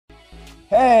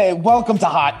Hey, welcome to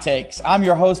Hot Takes. I'm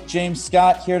your host, James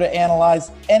Scott, here to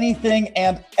analyze anything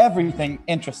and everything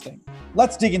interesting.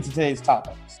 Let's dig into today's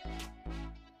topics.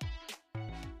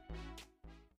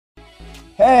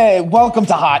 Hey, welcome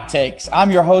to Hot Takes.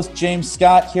 I'm your host, James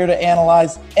Scott, here to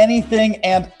analyze anything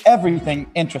and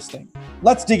everything interesting.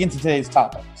 Let's dig into today's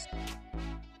topics.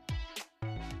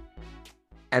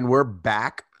 And we're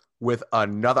back with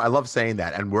another, I love saying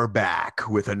that, and we're back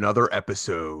with another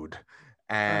episode.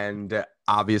 And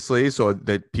obviously, so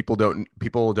that people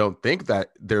don't think that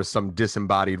there's some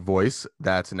disembodied voice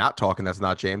that's not talking, that's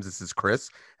not James. This is Chris.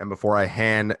 And before I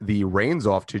hand the reins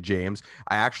off to James,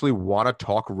 I actually want to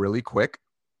talk really quick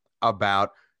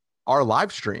about our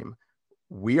live stream.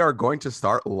 We are going to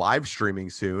start live streaming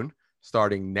soon,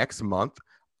 starting next month.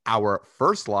 Our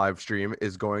first live stream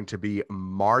is going to be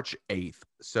March 8th.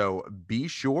 So be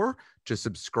sure to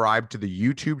subscribe to the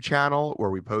YouTube channel where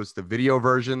we post the video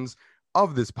versions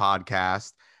of this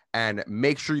podcast, and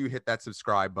make sure you hit that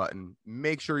subscribe button.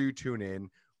 Make sure you tune in.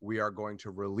 We are going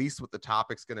to release what the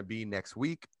topic's going to be next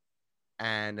week,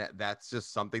 and that's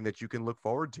just something that you can look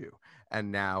forward to. And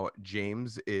now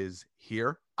James is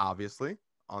here, obviously,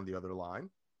 on the other line,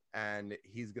 and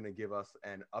he's going to give us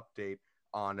an update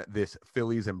on this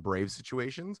Phillies and Braves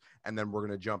situations, and then we're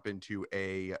going to jump into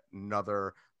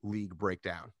another league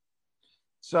breakdown.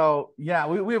 So, yeah,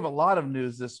 we have a lot of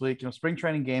news this week. Spring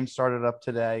training games started up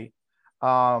today.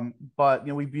 But,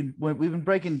 we've been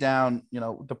breaking down,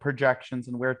 the projections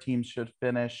and where teams should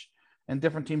finish. And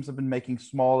different teams have been making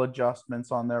small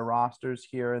adjustments on their rosters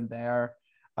here and there,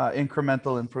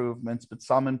 incremental improvements, but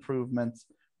some improvements.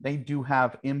 They do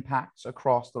have impacts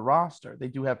across the roster. They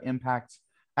do have impacts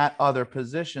at other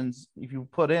positions. If you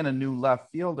put in a new left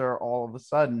fielder, all of a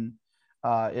sudden,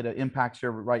 it impacts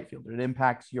your right fielder. It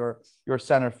impacts your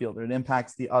center fielder. It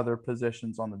impacts the other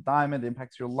positions on the diamond. It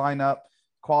impacts your lineup,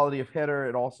 quality of hitter.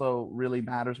 It also really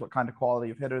matters what kind of quality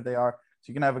of hitter they are.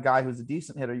 So you can have a guy who's a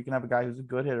decent hitter. You can have a guy who's a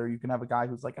good hitter. You can have a guy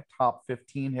who's like a top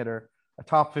 15 hitter. A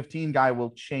top 15 guy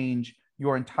will change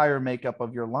your entire makeup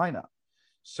of your lineup.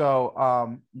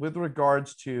 So with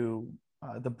regards to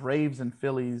the Braves and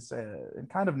Phillies and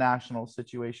kind of national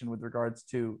situation with regards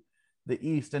to the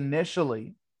East,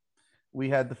 initially, we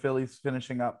had the Phillies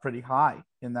finishing up pretty high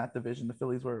in that division. The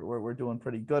Phillies were doing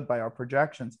pretty good by our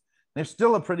projections. They're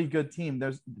still a pretty good team.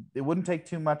 It wouldn't take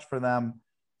too much for them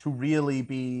to really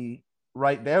be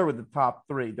right there with the top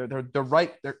three. They're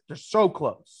right. They're so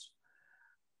close.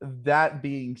 That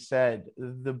being said,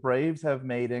 the Braves have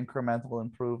made incremental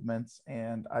improvements,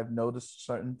 and I've noticed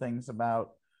certain things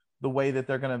about the way that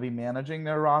they're going to be managing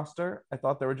their roster. I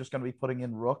thought they were just going to be putting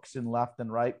in rooks in left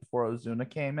and right before Ozuna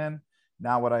came in.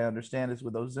 Now what I understand is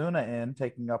with Ozuna in,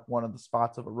 taking up one of the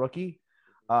spots of a rookie,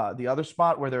 the other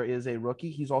spot where there is a rookie,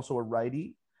 he's also a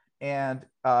righty. And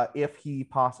if he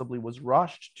possibly was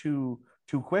rushed too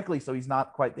quickly, so he's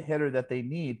not quite the hitter that they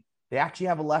need, they actually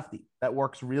have a lefty that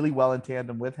works really well in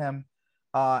tandem with him.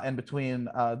 And between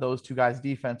those two guys'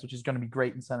 defense, which is going to be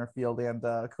great in center field, and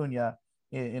Acuna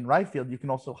in right field, you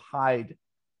can also hide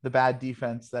the bad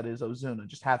defense that is Ozuna.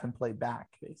 Just have him play back,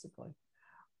 basically.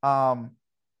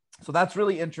 So that's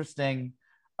really interesting,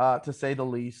 to say the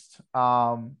least.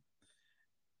 And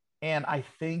I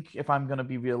think if I'm going to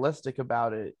be realistic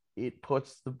about it, it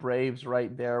puts the Braves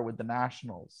right there with the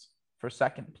Nationals for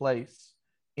second place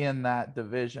in that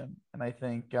division. And I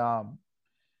think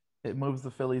it moves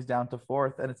the Phillies down to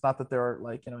fourth. And it's not that they're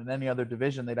in any other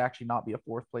division, they'd actually not be a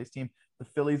fourth place team. The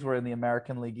Phillies were in the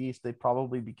American League East. They'd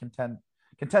probably be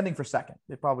contending for second.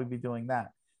 They'd probably be doing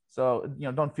that. So,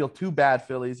 don't feel too bad,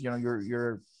 Phillies.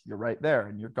 You're right there,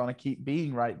 and you're going to keep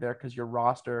being right there because your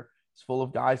roster is full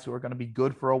of guys who are going to be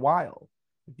good for a while.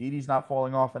 Didi's not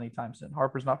falling off anytime soon.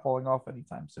 Harper's not falling off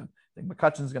anytime soon. I think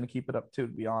McCutcheon's going to keep it up too,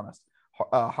 to be honest.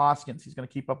 Hoskins, he's going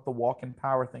to keep up the walk-in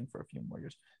power thing for a few more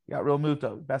years. You got Real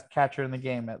Muto, best catcher in the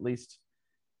game, at least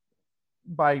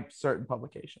by certain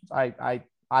publications. I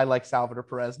like Salvador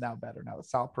Perez now better now that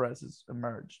Sal Perez has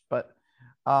emerged, but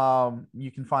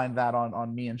you can find that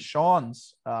on me and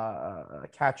Sean's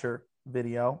catcher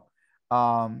video.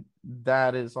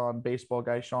 That is on Baseball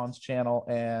Guy Sean's channel,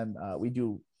 and we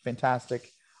do fantastic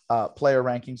player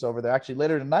rankings over there. Actually,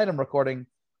 later tonight I'm recording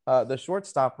the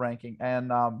shortstop ranking,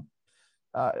 and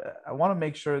I want to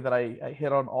make sure that I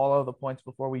hit on all of the points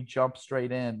before we jump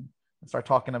straight in and start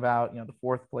talking about the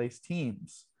fourth place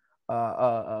teams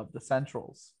of the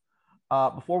Centrals.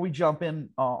 Before we jump in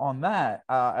on that,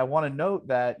 I want to note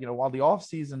that, while the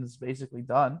offseason is basically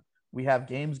done, we have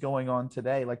games going on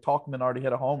today. Like Talkman already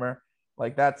hit a homer.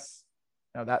 Like that's,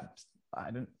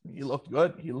 he looked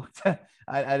good.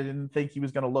 I didn't think he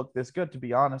was going to look this good, to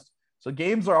be honest. So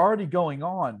games are already going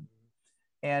on.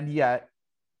 And yet,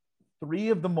 three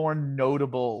of the more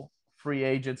notable free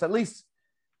agents, at least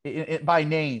by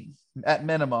name, at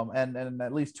minimum, and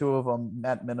at least two of them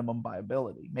at minimum by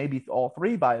ability, maybe all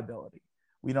three by ability.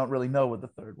 We don't really know with the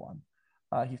third one.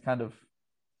 He's kind of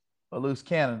a loose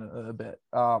cannon a bit.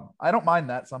 I don't mind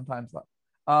that sometimes,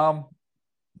 though.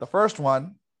 The first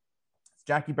one is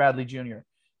Jackie Bradley Jr.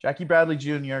 Jackie Bradley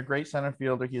Jr., great center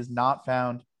fielder. He has not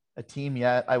found a team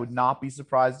yet. I would not be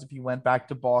surprised if he went back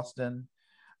to Boston.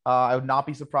 I would not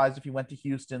be surprised if he went to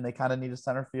Houston. They kind of need a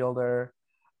center fielder.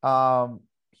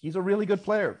 He's a really good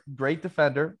player, great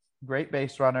defender, great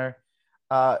base runner.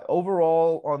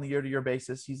 Overall, on the year-to-year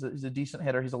basis, he's a decent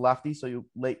hitter. He's a lefty, so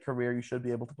late career, you should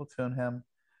be able to platoon him.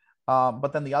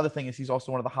 But then the other thing is he's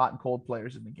also one of the hot and cold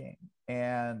players in the game.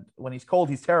 And when he's cold,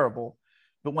 he's terrible.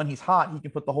 But when he's hot, he can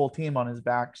put the whole team on his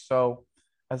back. So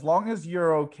as long as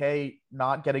you're okay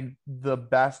not getting the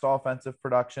best offensive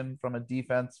production from a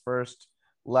defense-first,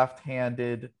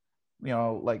 left-handed,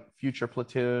 like future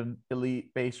platoon,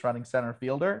 elite base running center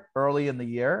fielder early in the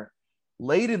year,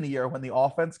 late in the year when the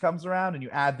offense comes around and you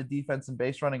add the defense and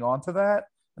base running onto that,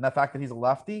 and the fact that he's a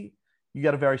lefty, you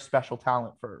get a very special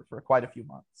talent for quite a few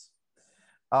months.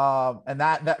 And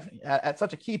that at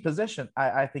such a key position,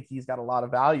 I think he's got a lot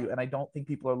of value. And I don't think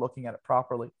people are looking at it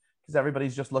properly because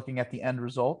everybody's just looking at the end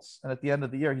results. And at the end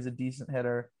of the year, he's a decent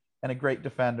hitter and a great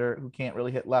defender who can't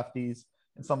really hit lefties.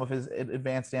 And some of his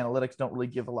advanced analytics don't really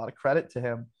give a lot of credit to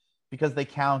him because they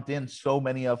count in so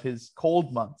many of his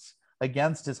cold months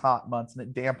against his hot months, and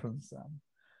it dampens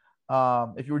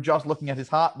them. If you were just looking at his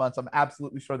hot months, I'm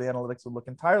absolutely sure the analytics would look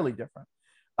entirely different.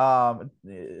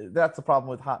 That's the problem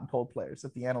with hot and cold players,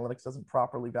 that the analytics doesn't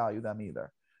properly value them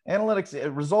either.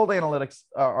 Result analytics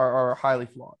are highly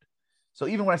flawed. So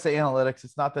even when I say analytics,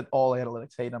 it's not that all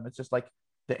analytics hate them. It's just like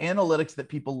the analytics that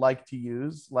people like to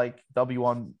use, like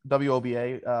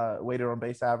WOBA, weighted on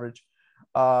base average,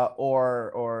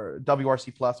 or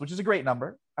WRC plus, which is a great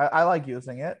number. I like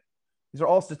using it. These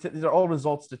are all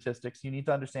result statistics. You need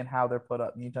to understand how they're put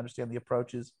up. You need to understand the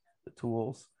approaches, the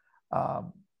tools,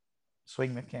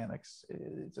 swing mechanics.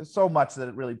 It's so much that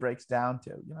it really breaks down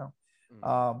to,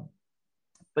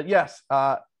 but yes,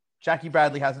 Jackie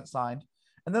Bradley hasn't signed.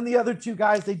 And then the other two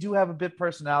guys, they do have a bit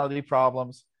personality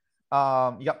problems. You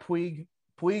got Puig.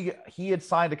 Puig, he had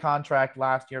signed a contract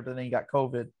last year, but then he got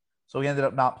COVID. So he ended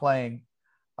up not playing.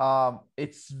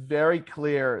 It's very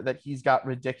clear that he's got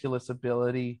ridiculous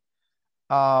ability.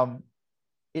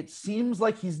 It seems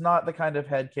like he's not the kind of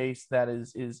head case that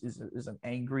is an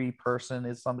angry person,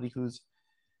 is somebody who's,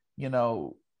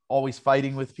 always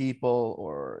fighting with people,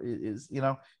 or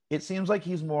it seems like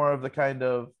he's more of the kind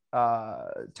of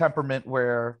temperament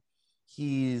where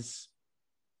he's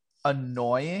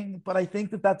annoying. But I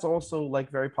think that that's also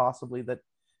like very possibly that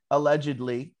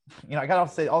allegedly, I gotta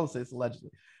say, all this is allegedly.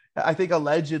 I think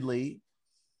allegedly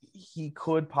he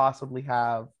could possibly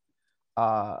have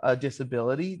a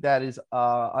disability that is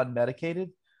unmedicated.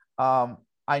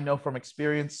 I know from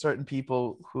experience, certain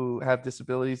people who have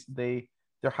disabilities, they're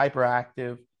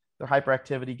hyperactive. Their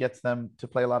hyperactivity gets them to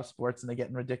play a lot of sports, and they get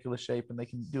in ridiculous shape, and they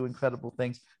can do incredible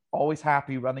things. Always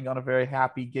happy, running on a very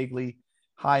happy, giggly,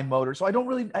 high motor. So I don't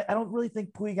really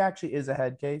think Puig actually is a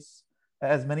head case,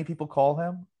 as many people call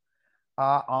him.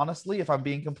 Honestly, if I'm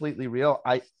being completely real,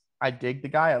 I dig the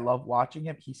guy. I love watching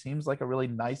him. He seems like a really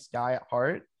nice guy at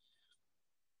heart.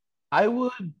 I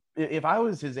would, if I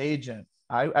was his agent,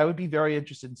 I would be very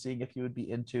interested in seeing if he would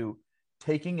be into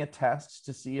taking a test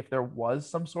to see if there was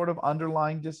some sort of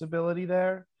underlying disability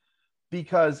there.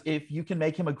 Because if you can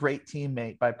make him a great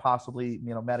teammate by possibly,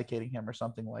 medicating him or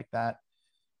something like that,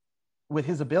 with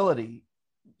his ability,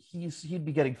 he'd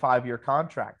be getting 5-year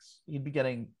contracts. He'd be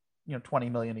getting,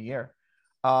 $20 million a year.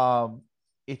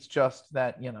 It's just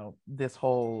that, this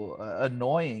whole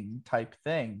annoying type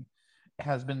thing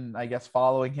has been, I guess,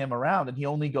 following him around, and he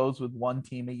only goes with one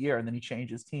team a year, and then he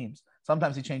changes teams.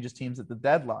 Sometimes he changes teams at the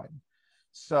deadline.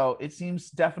 So it seems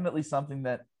definitely something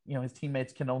that, his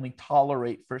teammates can only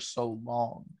tolerate for so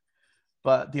long.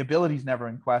 But the ability is never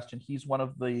in question. He's one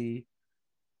of the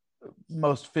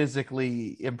most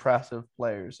physically impressive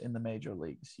players in the major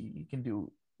leagues. He can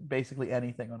do basically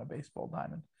anything on a baseball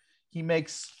diamond. He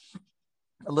makes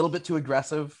a little bit too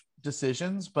aggressive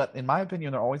decisions, but in my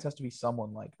opinion, there always has to be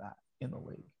someone like that in the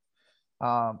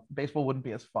league. Baseball wouldn't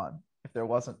be as fun if there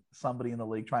wasn't somebody in the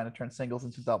league trying to turn singles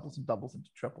into doubles and doubles into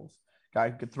triples. Guy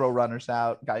who could throw runners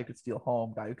out, guy who could steal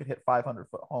home, guy who could hit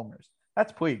 500-foot homers.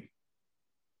 That's Puig.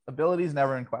 Ability is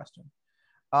never in question.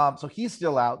 So he's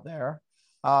still out there.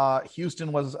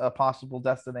 Houston was a possible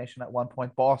destination at one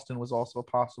point. Boston was also a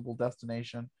possible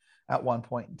destination at one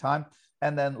point in time.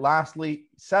 And then lastly,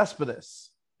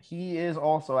 Cespedes he is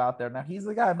also out there. Now, he's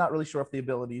the guy I'm not really sure if the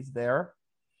ability is there.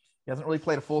 He hasn't really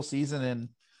played a full season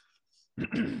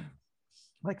in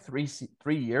like three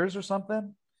years or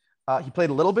something. He played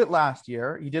a little bit last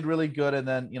year. He did really good, and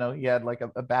then he had like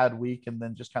a bad week, and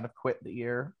then just kind of quit the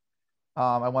year.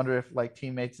 I wonder if like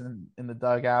teammates in the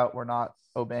dugout were not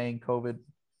obeying COVID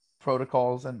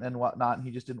protocols and whatnot, and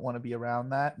he just didn't want to be around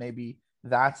that. Maybe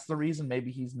that's the reason.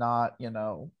 Maybe he's not,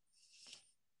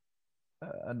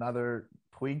 another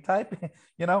Puig type,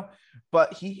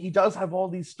 but he does have all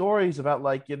these stories about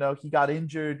like, he got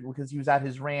injured because he was at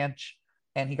his ranch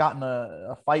and he got in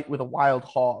a fight with a wild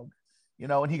hog,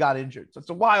 and he got injured. So it's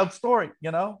a wild story,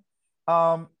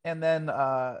 and then,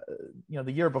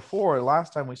 the year before,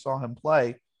 last time we saw him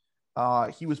play,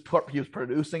 he was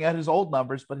producing at his old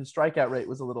numbers, but his strikeout rate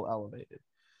was a little elevated.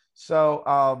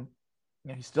 So,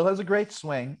 he still has a great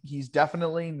swing. He's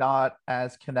definitely not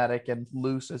as kinetic and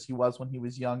loose as he was when he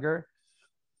was younger,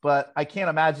 but I can't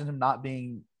imagine him not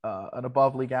being an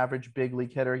above league average big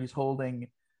league hitter. He's holding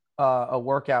a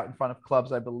workout in front of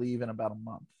clubs, I believe, in about a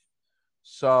month.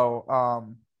 So,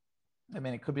 I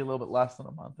mean, it could be a little bit less than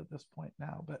a month at this point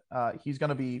now, but he's going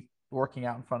to be working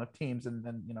out in front of teams and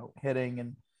hitting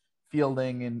and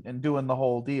fielding and doing the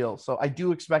whole deal. So I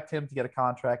do expect him to get a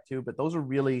contract too, but those are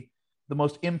really the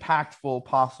most impactful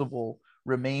possible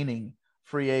remaining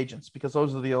free agents, because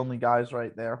those are the only guys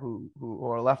right there who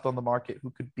are left on the market who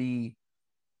could be,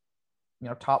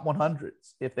 top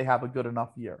 100s if they have a good enough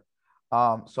year.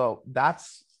 So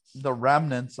that's the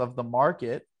remnants of the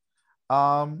market.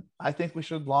 I think we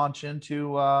should launch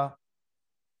into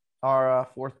our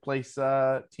fourth place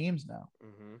teams now.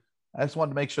 Mm-hmm. I just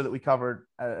wanted to make sure that we covered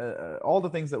all the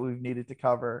things that we've needed to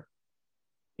cover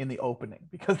in the opening,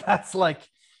 because that's like,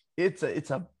 it's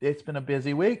been a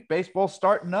busy week. Baseball's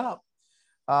starting up.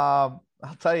 I'll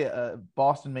tell you,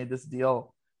 Boston made this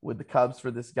deal with the Cubs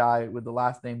for this guy with the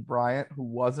last name Bryant, who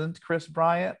wasn't Chris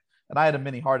Bryant. And I had a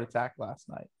mini heart attack last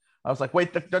night. I was like,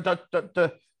 wait,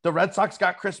 the Red Sox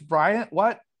got Chris Bryant?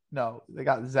 What? No, they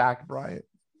got Zach Bryant,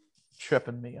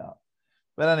 tripping me up.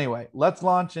 But anyway, let's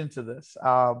launch into this.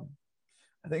 I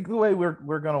think the way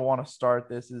we're going to want to start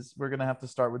this is we're going to have to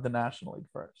start with the National League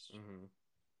first. Mm-hmm.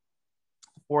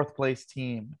 Fourth place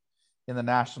team in the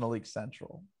National League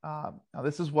Central. Now,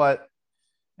 this is what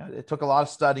it took a lot of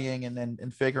studying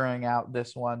and figuring out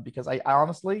this one, because I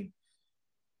honestly,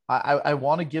 I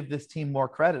want to give this team more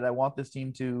credit. I want this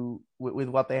team to, with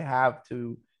what they have,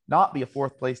 to not be a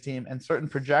fourth place team. And certain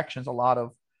projections, a lot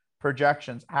of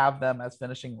projections have them as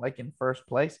finishing like in first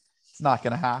place. It's not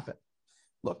going to happen.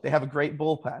 Look, they have a great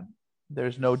bullpen.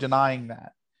 There's no denying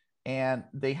that. And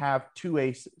they have two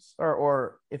aces,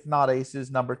 or if not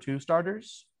aces, number two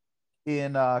starters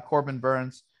in Corbin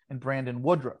Burns and Brandon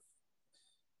Woodruff.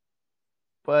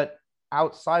 But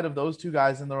outside of those two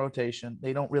guys in the rotation,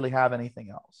 they don't really have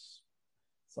anything else.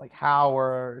 It's like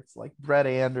Howard, it's like Brett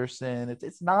Anderson.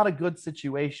 It's not a good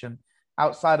situation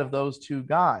outside of those two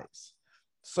guys.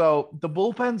 So the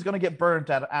bullpen's going to get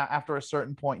burnt after a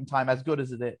certain point in time, as good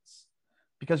as it is,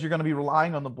 because you're going to be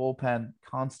relying on the bullpen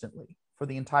constantly for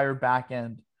the entire back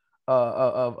end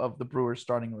of the Brewers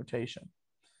starting rotation.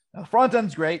 Now, the front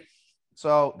end's great,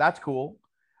 so that's cool.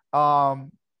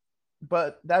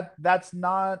 But that's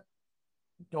not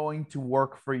going to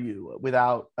work for you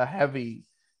without a heavy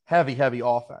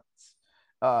offense.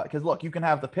 Because look, you can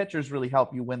have the pitchers really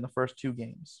help you win the first two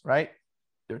games, right?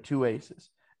 They're two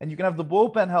aces. And you can have the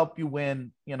bullpen help you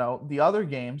win, the other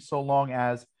games, so long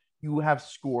as you have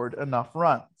scored enough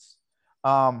runs.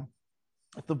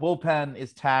 If the bullpen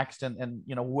is taxed and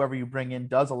whoever you bring in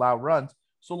does allow runs,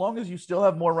 so long as you still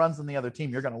have more runs than the other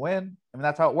team, you're going to win. I mean,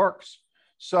 that's how it works.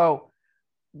 So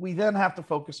we then have to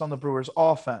focus on the Brewers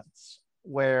offense,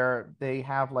 where they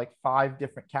have like 5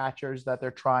 different catchers that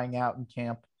they're trying out in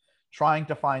camp, trying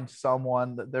to find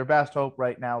someone. Their best hope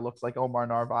right now looks like Omar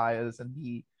Narvaez,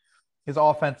 and his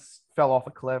offense fell off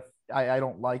a cliff. I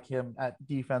don't like him at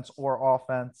defense or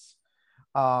offense.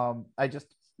 I'm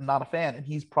not a fan, and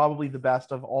he's probably the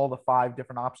best of all the 5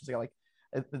 different options.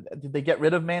 Did they get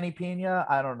rid of Manny Pena?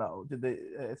 I don't know.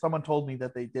 Someone told me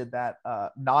that they did that.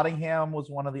 Nottingham was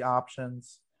one of the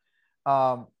options.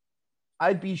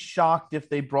 I'd be shocked if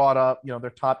they brought up, their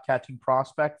top catching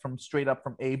prospect straight up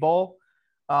from A-ball.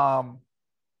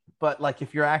 But like,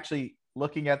 if you're actually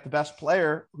looking at the best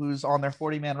player who's on their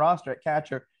 40-man roster at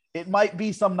catcher, it might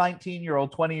be some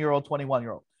 19-year-old, 20-year-old,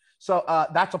 21-year-old. So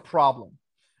that's a problem.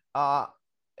 But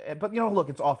look,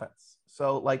 it's offense.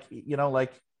 So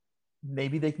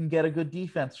maybe they can get a good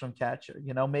defense from catcher.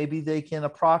 Maybe they can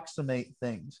approximate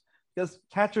things, because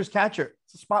catcher's catcher.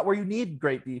 It's a spot where you need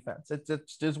great defense. It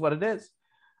just is what it is.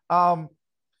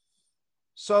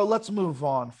 So let's move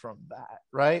on from that,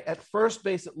 right? At first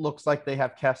base, it looks like they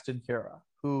have Keston Hiura,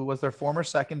 who was their former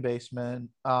second baseman.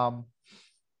 I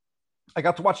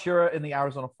got to watch Hiura in the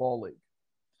Arizona Fall League.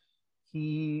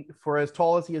 For as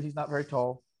tall as he is, he's not very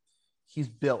tall. He's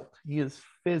built. He is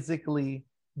physically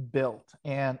built,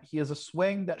 and he has a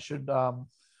swing that should,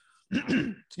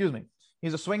 excuse me,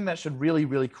 he's a swing that should really,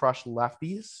 really crush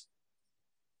lefties.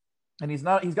 And he's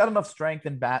got enough strength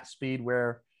and bat speed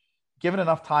where, given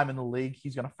enough time in the league,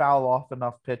 he's going to foul off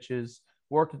enough pitches,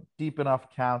 work deep enough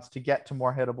counts to get to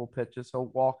more hittable pitches. He'll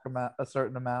walk a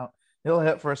certain amount. He'll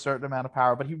hit for a certain amount of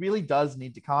power, but he really does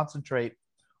need to concentrate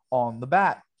on the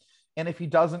bat. And if he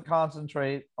doesn't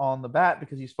concentrate on the bat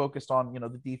because he's focused on,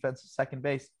 the defense at second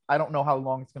base, I don't know how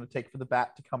long it's going to take for the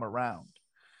bat to come around.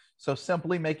 So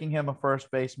simply making him a first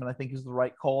baseman, I think, is the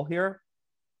right call here.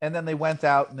 And then they went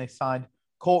out and they signed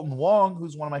Colton Wong,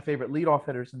 who's one of my favorite leadoff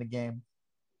hitters in the game,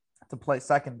 to play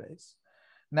second base.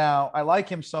 Now, I like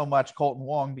him so much, Colton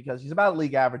Wong, because he's about a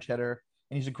league average hitter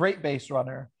and he's a great base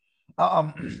runner.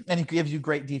 And he gives you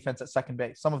great defense at second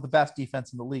base, some of the best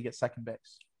defense in the league at second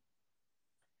base.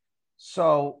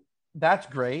 So that's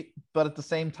great. But at the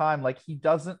same time, he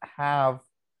doesn't have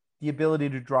the ability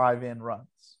to drive in runs.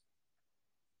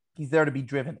 He's there to be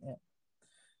driven in.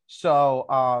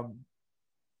 So,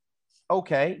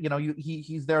 okay,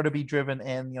 he's there to be driven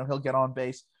in. He'll get on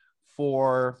base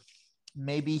for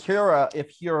maybe Hiura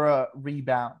if Hiura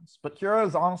rebounds. But Hiura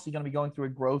is honestly going to be going through a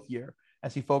growth year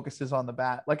as he focuses on the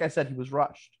bat. Like I said, he was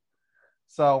rushed.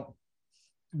 So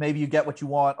maybe you get what you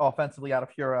want offensively out of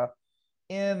Hiura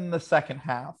in the second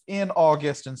half, in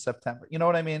August and September. You know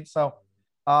what I mean? So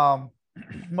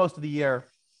most of the year,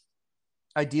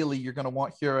 ideally, you're going to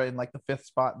want Hiura in the fifth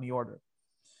spot in the order.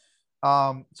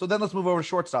 So then let's move over to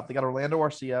shortstop. They got Orlando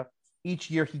Arcia.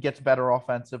 Each year he gets better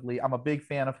offensively. I'm a big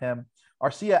fan of him.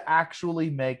 Arcia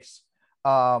actually makes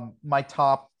my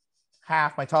top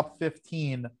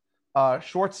 15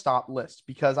 shortstop list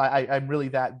because I'm really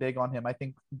that big on him. I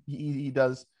think he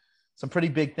does some pretty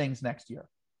big things next year.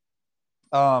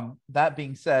 That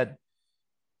being said,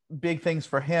 big things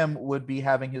for him would be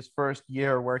having his first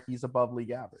year where he's above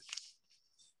league average.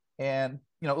 And,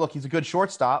 look, he's a good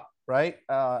shortstop, right?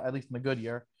 At least in the good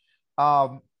year.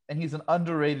 And he's an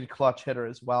underrated clutch hitter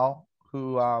as well,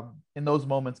 who in those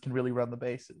moments can really run the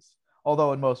bases,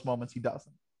 although in most moments he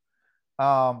doesn't.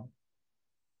 But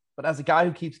as a guy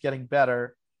who keeps getting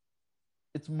better,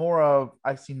 it's more of,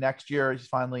 I see next year he's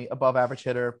finally above average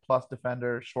hitter, plus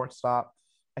defender, shortstop.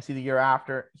 I see the year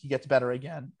after he gets better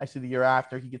again. I see the year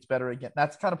after he gets better again.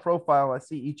 That's the kind of profile I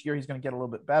see. Each year he's going to get a little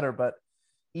bit better, but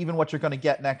even what you're going to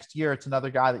get next year, it's another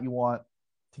guy that you want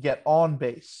to get on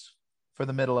base for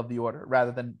the middle of the order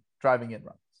rather than driving in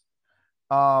runs.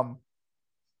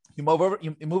 You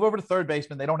move over to third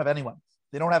baseman. They don't have anyone.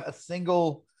 They don't have a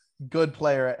single good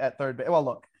player at third base. Well,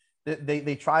 look,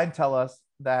 they try and tell us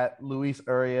that Luis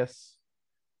Urias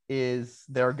is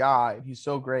their guy. He's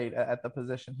so great at the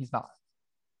position. He's not.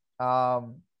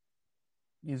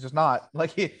 He's just not.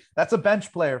 That's a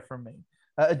bench player for me.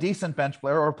 A decent bench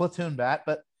player or a platoon bat,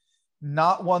 but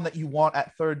not one that you want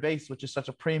at third base, which is such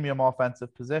a premium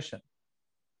offensive position.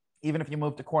 Even if you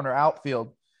move to corner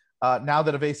outfield, now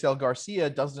that Avisail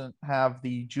Garcia doesn't have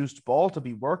the juiced ball to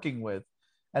be working with,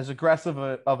 as aggressive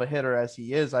of a hitter as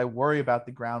he is, I worry about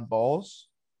the ground balls.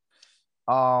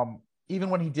 Even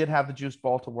when he did have the juiced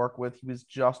ball to work with, he was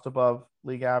just above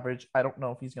league average. I don't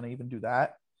know if he's going to even do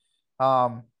that.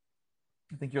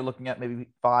 I think you're looking at maybe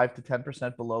 5 to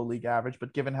 10% below league average,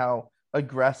 but given how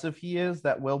aggressive he is,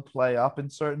 that will play up in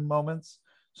certain moments.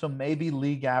 So maybe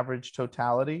league average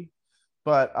totality,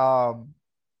 but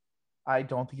I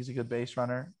don't think he's a good base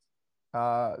runner.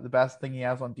 The best thing he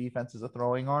has on defense is a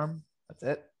throwing arm. That's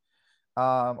it.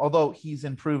 Although he's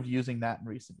improved using that in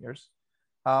recent years.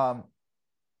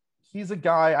 He's a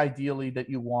guy ideally that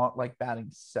you want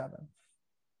batting seventh,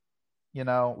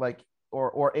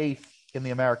 or eighth in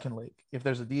the American League. If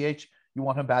there's a DH, you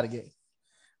want him batting eighth.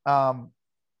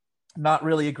 Not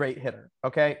really a great hitter.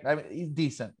 Okay. I mean, he's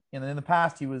decent. And in the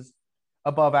past, he was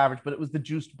above average, but it was the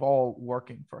juiced ball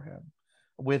working for him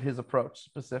with his approach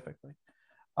specifically.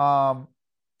 And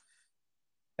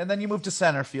then you move to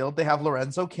center field. They have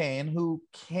Lorenzo Cain, who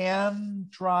can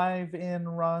drive in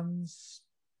runs,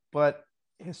 but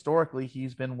historically,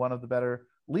 he's been one of the better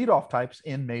leadoff types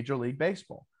in Major League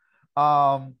Baseball.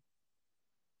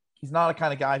 He's not a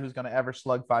kind of guy who's going to ever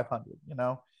slug 500,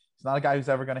 He's not a guy who's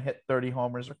ever going to hit 30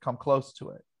 homers or come close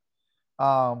to it.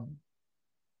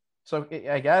 So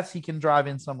I guess he can drive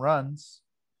in some runs.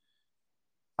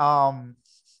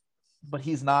 But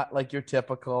he's not your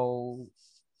typical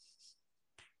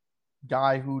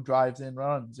guy who drives in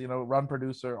runs, run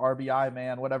producer, RBI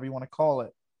man, whatever you want to call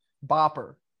it,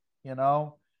 bopper,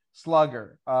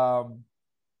 slugger,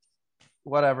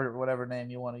 whatever name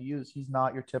you want to use. He's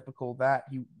not your typical that.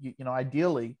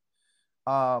 Ideally,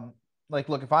 like,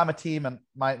 look, if I'm a team and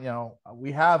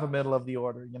we have a middle of the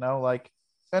order, like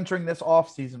entering this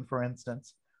offseason, for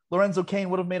instance, Lorenzo Cain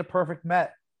would have made a perfect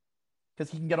Met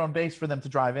because he can get on base for them to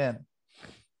drive in.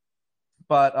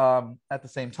 But at the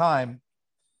same time,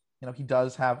 he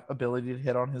does have ability to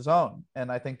hit on his own.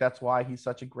 And I think that's why he's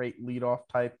such a great leadoff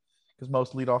type, because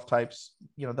most leadoff types,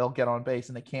 they'll get on base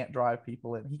and they can't drive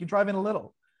people in. He can drive in a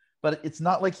little, but it's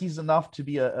not like he's enough to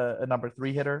be a number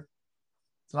 3 hitter.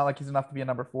 It's not like he's enough to be a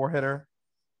number 4 hitter.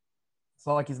 It's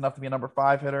not like he's enough to be a number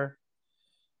 5 hitter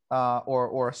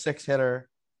or a 6 hitter.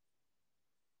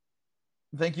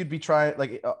 I think you'd be trying,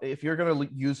 like, if you're going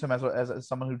to use him as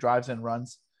someone who drives in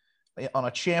runs on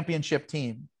a championship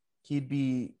team, he'd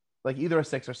be like either a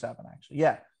 6 or 7, actually.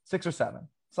 Yeah, 6 or 7.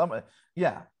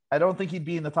 I don't think he'd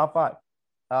be in the top 5.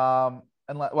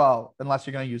 Unless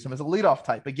you're going to use him as a leadoff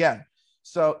type again.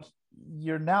 So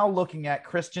you're now looking at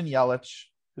Christian Yelich,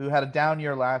 who had a down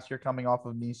year last year coming off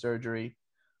of knee surgery,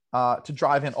 to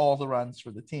drive in all the runs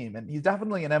for the team. And he's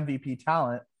definitely an MVP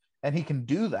talent, and he can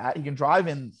do that. He can drive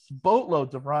in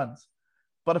boatloads of runs.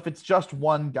 But if it's just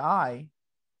one guy,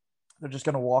 they're just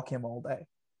going to walk him all day.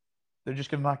 They're just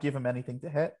going to not give him anything to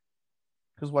hit.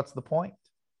 Because what's the point?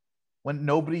 When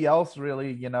nobody else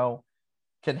really,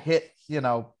 can hit,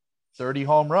 30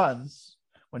 home runs,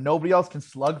 when nobody else can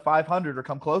slug 500 or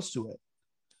come close to it,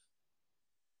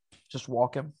 just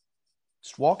walk him.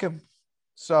 Just walk him.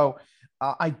 So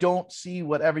I don't see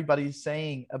what everybody's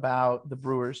saying about the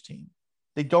Brewers team.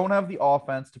 They don't have the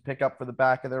offense to pick up for the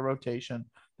back of their rotation.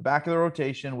 The back of the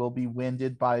rotation will be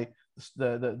winded by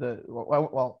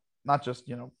not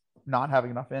just, not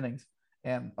having enough innings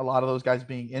and a lot of those guys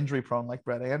being injury prone like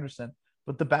Brett Anderson,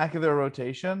 but the back of their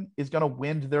rotation is going to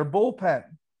wind their bullpen.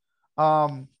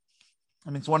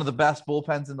 It's one of the best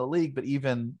bullpens in the league, but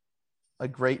even a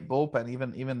great bullpen,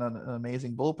 even an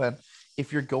amazing bullpen,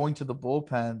 if you're going to the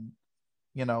bullpen,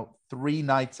 3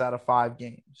 nights out of 5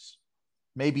 games,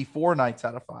 maybe 4 nights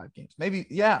out of 5 games,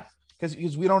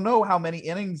 because we don't know how many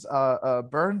innings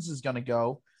Burns is going to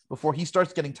go before he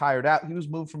starts getting tired out. He was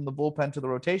moved from the bullpen to the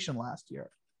rotation last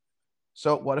year.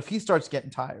 So what if he starts getting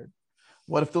tired?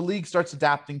 What if the league starts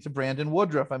adapting to Brandon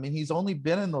Woodruff? He's only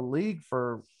been in the league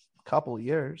for a couple of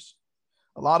years.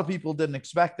 A lot of people didn't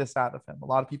expect this out of him. A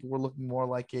lot of people were looking more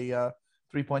like a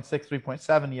 3.6,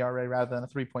 3.7 ERA rather than a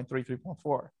 3.3,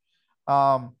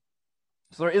 3.4.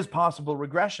 So there is possible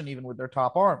regression even with their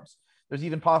top arms. There's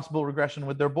even possible regression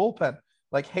with their bullpen.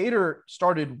 Like Hader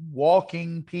started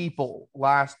walking people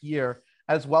last year,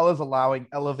 as well as allowing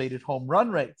elevated home run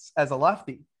rates as a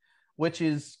lefty, which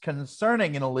is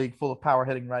concerning in a league full of power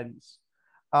hitting righties.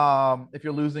 If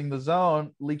you're losing the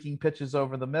zone, leaking pitches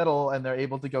over the middle, and they're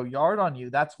able to go yard on you,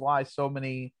 that's why so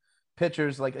many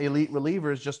pitchers, like elite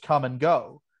relievers, just come and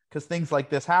go, because things like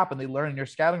this happen. They learn in your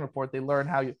scouting report. They learn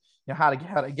how to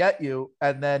get you,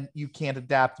 and then you can't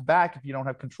adapt back if you don't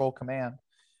have control command.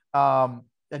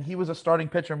 And he was a starting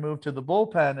pitcher moved to the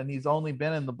bullpen, and he's only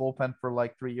been in the bullpen for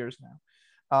like 3 years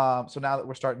now. So now that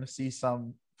we're starting to see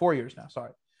 4 years now,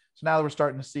 sorry. So now that we're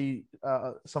starting to see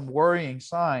some worrying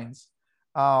signs.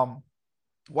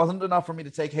 Wasn't enough for me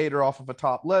to take Hader off of a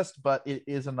top list, but it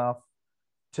is enough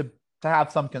to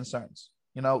have some concerns.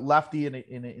 Lefty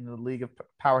in the league of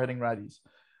power hitting righties,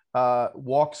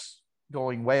 walks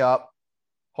going way up,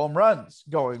 home runs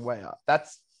going way up.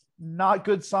 That's not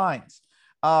good signs.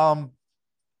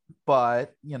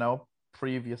 But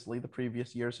previously, the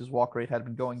previous years, his walk rate had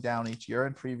been going down each year,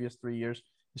 and previous 3 years,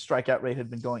 his strikeout rate had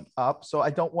been going up. So I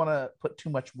don't want to put too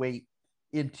much weight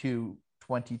into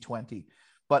 2020,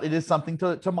 but it is something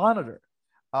to monitor.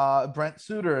 Brent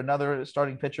Suter, another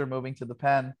starting pitcher moving to the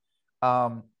pen.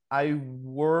 I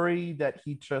worry that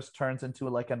he just turns into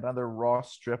like another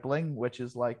Ross Stripling, which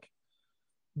is like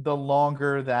the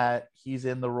longer that he's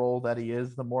in the role that he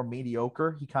is, the more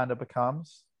mediocre he kind of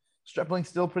becomes. Stripling's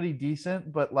still pretty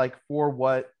decent, but like for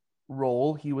what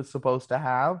role he was supposed to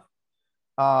have,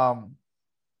 that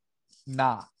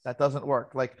doesn't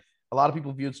work. Like a lot of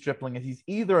people viewed Stripling as he's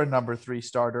either a number 3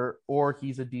 starter or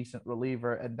he's a decent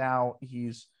reliever, and now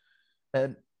he's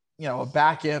a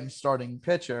back end starting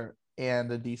pitcher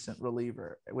and a decent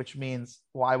reliever, which means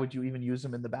why would you even use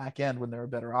him in the back end when there are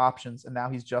better options? And now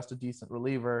he's just a decent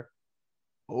reliever.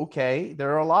 Okay,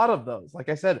 there are a lot of those. Like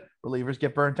I said, relievers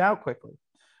get burnt out quickly.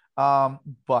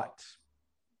 But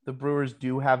the Brewers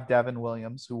do have Devin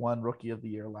Williams, who won Rookie of the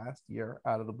Year last year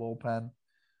out of the bullpen.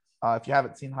 If you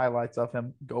haven't seen highlights of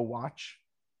him, go watch.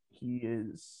 He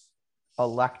is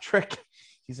electric.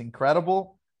 He's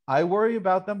incredible. I worry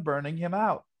about them burning him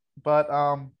out. But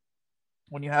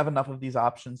when you have enough of these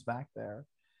options back there,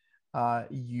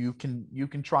 you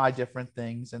can try different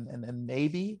things and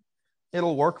maybe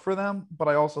it'll work for them. But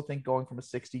I also think going from a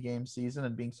 60 game season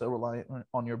and being so reliant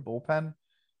on your bullpen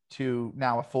to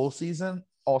now a full season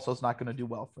also is not going to do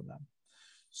well for them.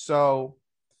 So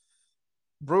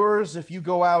Brewers, if you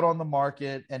go out on the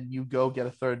market and you go get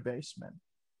a third baseman,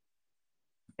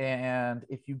 and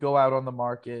if you go out on the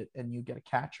market and you get a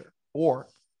catcher, or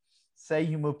say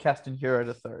you move Keston Hiura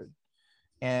to third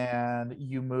and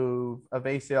you move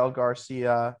Avisail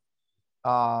Garcia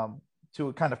to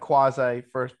a kind of quasi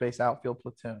first base outfield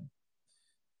platoon.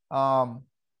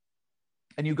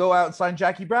 And you go out and sign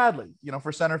Jackie Bradley,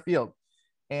 for center field,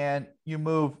 and you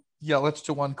move Yelich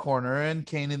to one corner and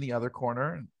Kane in the other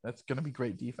corner. And that's going to be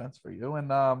great defense for you.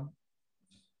 And I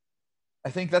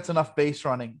think that's enough base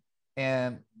running.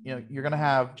 And, you're going to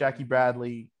have Jackie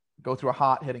Bradley go through a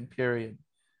hot hitting period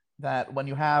that when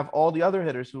you have all the other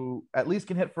hitters who at least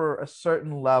can hit for a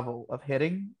certain level of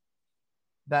hitting,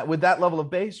 that with that level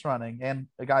of base running and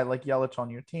a guy like Yelich on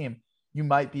your team, you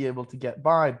might be able to get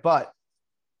by, but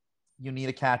you need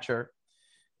a catcher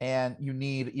and you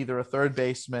need either a third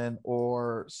baseman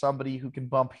or somebody who can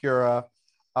bump Hura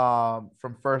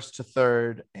from first to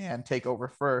third and take over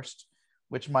first,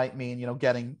 which might mean,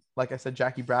 getting, like I said,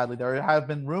 Jackie Bradley. There have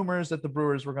been rumors that the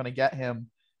Brewers were going to get him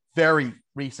very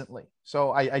recently.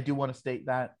 So I do want to state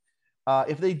that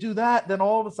if they do that, then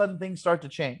all of a sudden things start to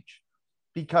change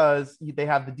because they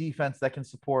have the defense that can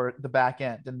support the back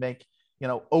end and make,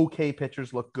 okay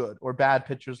pitchers look good or bad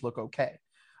pitchers look okay.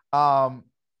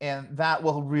 And that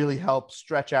will really help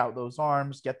stretch out those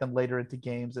arms, get them later into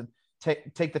games and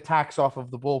take the tax off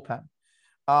of the bullpen.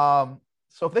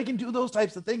 So if they can do those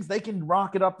types of things, they can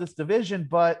rocket up this division.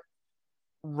 But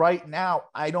right now,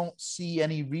 I don't see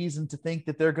any reason to think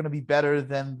that they're going to be better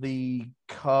than the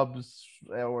Cubs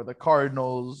or the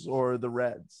Cardinals or the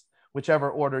Reds, whichever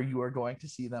order you are going to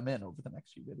see them in over the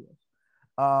next few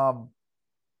videos.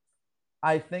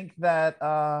 I think that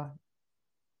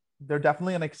they're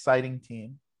definitely an exciting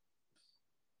team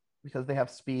because they have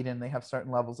speed and they have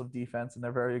certain levels of defense and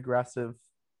they're very aggressive.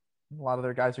 A lot of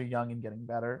their guys are young and getting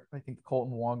better. I think the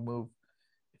Colton Wong move,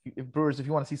 if Brewers, if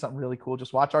you want to see something really cool,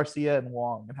 just watch Arcia and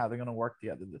Wong and how they're going to work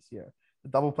together this year. The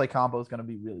double play combo is going to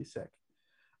be really sick.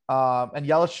 And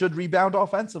Yelich should rebound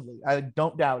offensively. I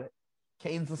don't doubt it.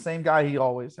 Kane's the same guy he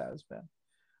always has been.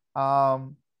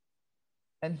 And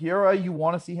Hura, you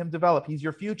want to see him develop. He's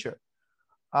your future.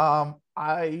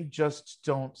 I just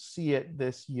don't see it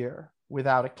this year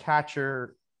without a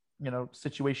catcher,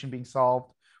 situation being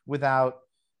solved, without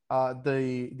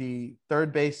the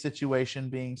third base situation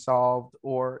being solved,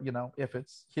 or, if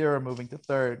it's Hura moving to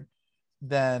third,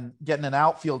 then getting an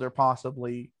outfielder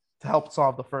possibly to help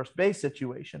solve the first base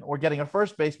situation, or getting a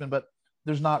first baseman, but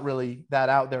there's not really that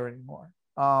out there anymore.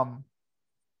 I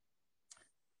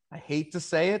hate to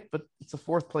say it, but it's a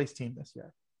fourth place team this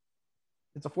year.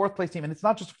 It's a fourth place team, and it's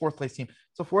not just a fourth place team.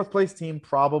 It's a fourth place team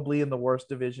probably in the worst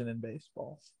division in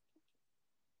baseball.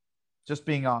 Just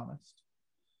being honest.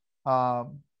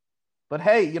 But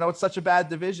hey, it's such a bad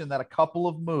division that a couple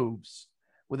of moves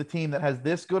with a team that has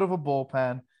this good of a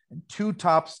bullpen and two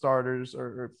top starters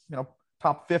or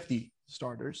top 50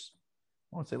 starters.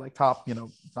 I won't say like top,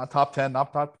 not top 10,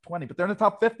 not top 20, but they're in the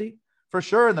top 50 for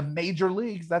sure. In the major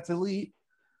leagues, that's elite.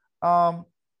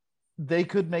 They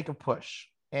could make a push,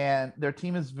 and their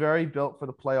team is very built for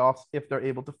the playoffs if they're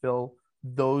able to fill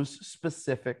those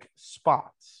specific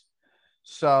spots.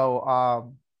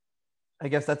 So I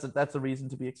guess that's a reason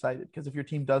to be excited, because if your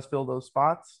team does fill those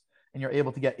spots and you're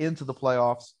able to get into the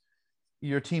playoffs,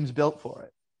 your team's built for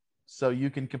it. So you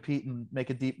can compete and make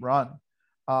a deep run.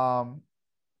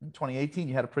 In 2018,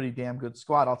 you had a pretty damn good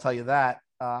squad. I'll tell you that.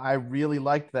 I really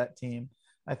liked that team.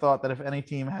 I thought that if any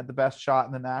team had the best shot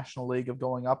in the National League of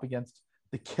going up against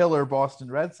the killer Boston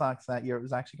Red Sox that year, it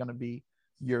was actually going to be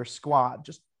your squad,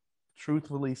 just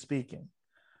truthfully speaking.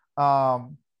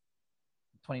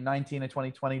 2019 and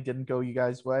 2020 didn't go you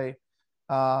guys' way.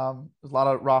 There's a lot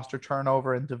of roster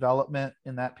turnover and development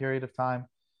in that period of time.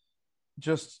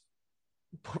 Just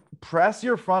press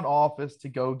your front office to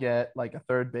go get like a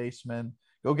third baseman.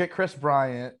 Go get Chris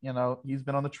Bryant. He's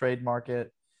been on the trade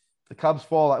market. The Cubs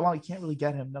fall. Well, you can't really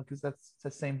get him, no, because that's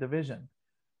the same division.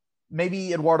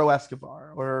 Maybe Eduardo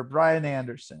Escobar or Brian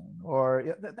Anderson,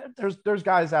 or there's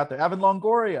guys out there. Evan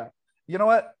Longoria. You know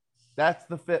what? That's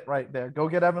the fit right there. Go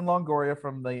get Evan Longoria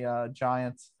from the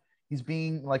Giants. He's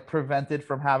being prevented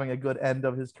from having a good end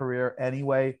of his career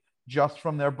anyway, just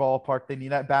from their ballpark. They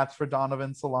need at bats for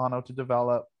Donovan Solano to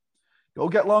develop. Go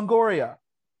get Longoria.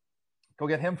 Go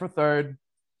get him for third.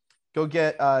 Go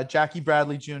get Jackie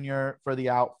Bradley Jr. for the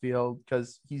outfield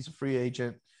because he's a free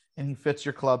agent and he fits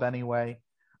your club anyway.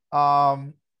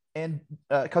 And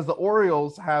because the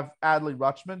Orioles have Adley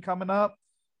Rutschman coming up,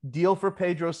 deal for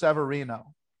Pedro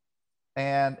Severino.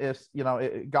 And if,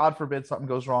 God forbid something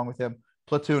goes wrong with him,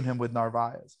 platoon him with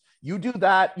Narvaez. You do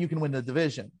that, you can win the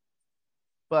division.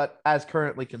 But as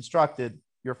currently constructed,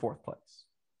 you're fourth place.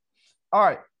 All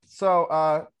right.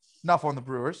 So enough on the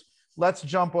Brewers. Let's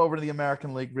jump over to the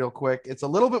American League real quick. It's a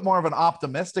little bit more of an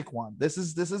optimistic one. This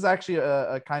is actually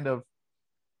a kind of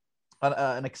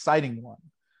an exciting one.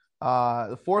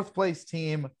 The fourth place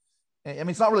team, I mean,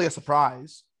 it's not really a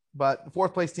surprise, but the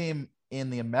fourth place team in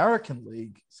the American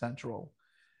League Central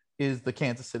is the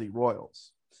Kansas City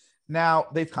Royals. Now,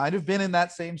 they've kind of been in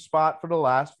that same spot for the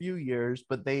last few years,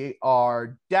 but they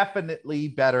are definitely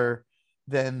better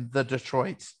than the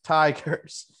Detroit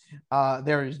Tigers.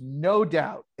 There is no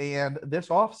doubt. And this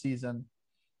offseason,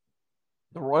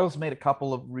 the Royals made a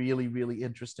couple of really, really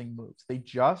interesting moves. They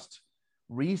just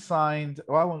re-signed,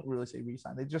 well, I won't really say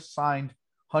re-signed. They just signed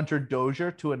Hunter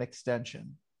Dozier to an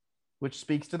extension, which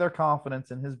speaks to their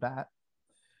confidence in his bat.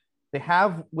 They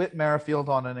have Whit Merrifield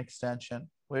on an extension,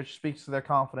 which speaks to their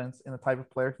confidence in the type of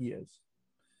player he is.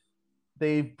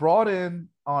 They brought in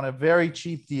on a very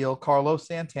cheap deal Carlos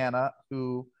Santana,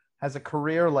 who has a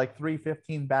career like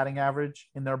 .315 batting average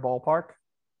in their ballpark.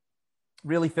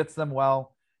 Really fits them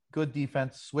well. Good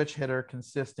defense, switch hitter,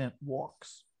 consistent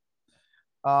walks.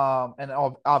 And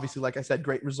obviously, like I said,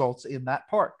 great results in that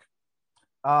park.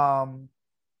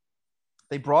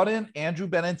 They brought in Andrew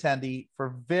Benintendi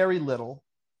for very little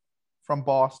from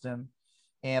Boston.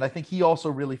 And I think he also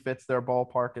really fits their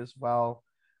ballpark as well.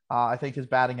 I think his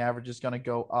batting average is going to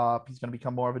go up. He's going to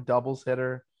become more of a doubles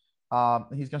hitter. I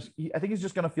think he's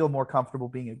just going to feel more comfortable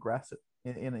being aggressive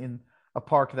in a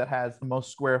park that has the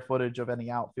most square footage of any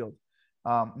outfield.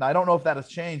 Now, I don't know if that has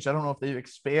changed. I don't know if they've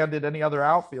expanded any other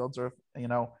outfields or if,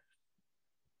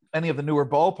 any of the newer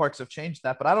ballparks have changed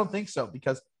that, but I don't think so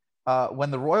because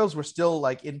when the Royals were still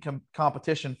like in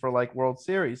competition for like World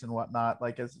Series and whatnot,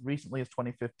 like as recently as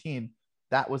 2015,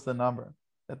 that was the number,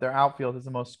 that their outfield is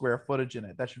the most square footage in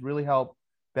it. That should really help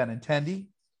Benintendi.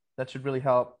 That should really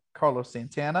help Carlos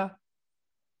Santana.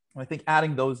 And I think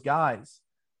adding those guys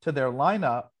to their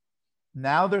lineup,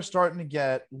 now they're starting to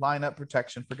get lineup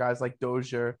protection for guys like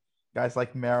Dozier, guys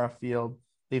like Merrifield.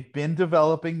 They've been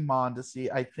developing Mondesi.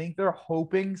 I think they're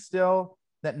hoping still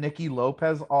that Nicky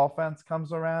Lopez offense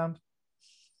comes around.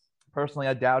 Personally,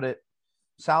 I doubt it.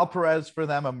 Sal Perez for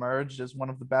them emerged as one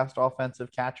of the best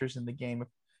offensive catchers in the game. In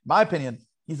my opinion,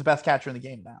 he's the best catcher in the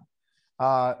game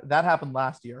now. That happened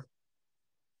last year.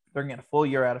 They're getting a full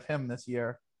year out of him this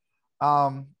year.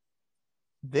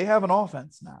 They have an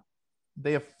offense now.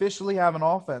 They officially have an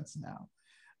offense now.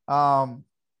 And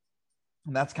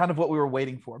that's kind of what we were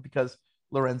waiting for because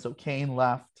Lorenzo Cain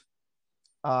left.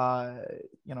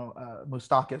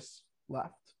 Moustakas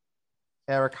left.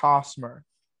 Eric Hosmer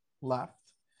left.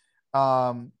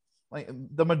 Like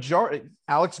the majority,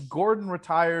 Alex Gordon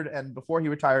retired, and before he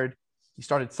retired, he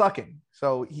started sucking.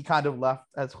 So he kind of left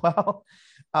as well.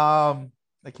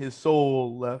 Like his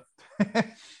soul left.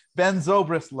 Ben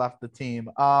Zobrist left the team.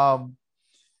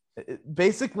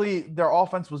 Basically, their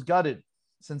offense was gutted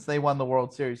since they won the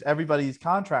World Series. Everybody's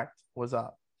contract was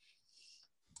up.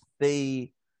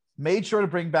 They made sure to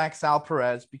bring back Sal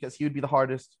Perez because he would be the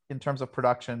hardest in terms of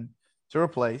production to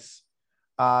replace.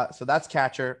 So that's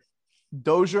catcher.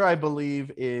 Dozier, I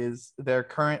believe, is their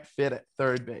current fit at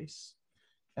third base,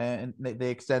 and they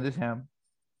extended him.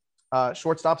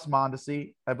 Shortstop's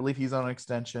Mondesi. I believe he's on an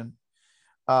extension.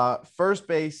 First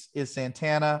base is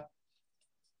Santana.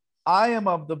 I am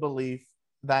of the belief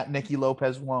that Nicky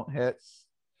Lopez won't hit.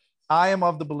 I am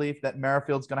of the belief that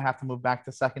Merrifield's going to have to move back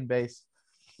to second base,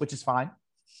 which is fine.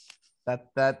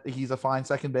 That he's a fine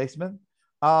second baseman.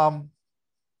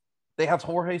 They have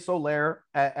Jorge Soler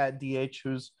at DH,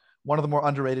 who's one of the more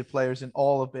underrated players in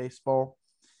all of baseball.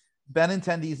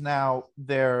 Benintendi is now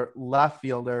their left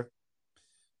fielder.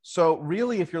 So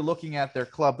really, if you're looking at their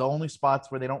club, the only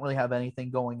spots where they don't really have anything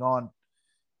going on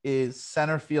is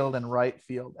center field and right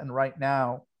field. And right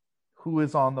now, who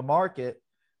is on the market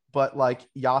but like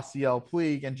Yasiel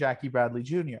Puig and Jackie Bradley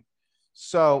Jr.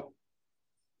 So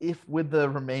if with the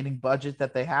remaining budget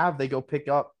that they have, they go pick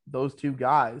up those two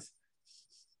guys,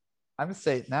 I'm going to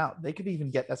say it now, they could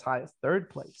even get as high as third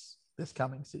place this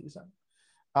coming season.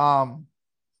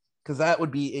 Because that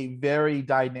would be a very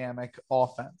dynamic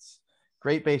offense.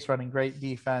 Great base running, great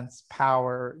defense,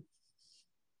 power.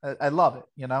 I love it,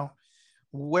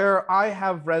 Where I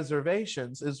have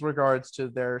reservations is regards to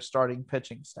their starting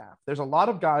pitching staff. There's a lot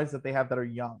of guys that they have that are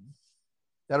young,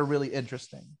 that are really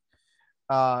interesting.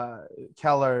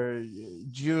 Keller,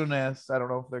 Junis. I don't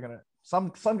know if they're gonna.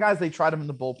 Some guys they tried them in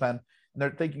the bullpen and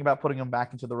they're thinking about putting them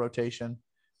back into the rotation.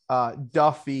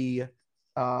 Duffy,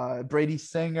 Brady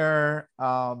Singer.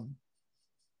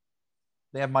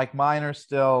 They have Mike Minor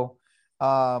still.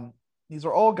 These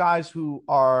are all guys who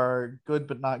are good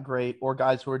but not great, or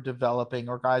guys who are developing,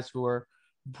 or guys who are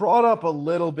brought up a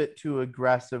little bit too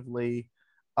aggressively.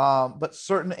 But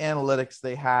certain analytics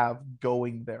they have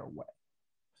going their way.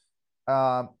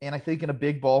 And I think in a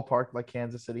big ballpark like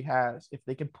Kansas City has, if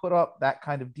they can put up that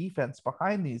kind of defense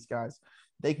behind these guys,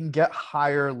 they can get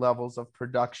higher levels of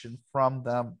production from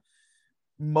them.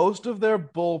 Most of their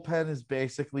bullpen is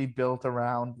basically built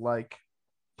around like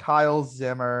Kyle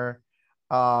Zimmer,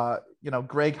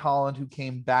 Greg Holland, who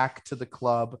came back to the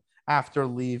club after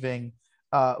leaving,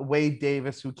 Wade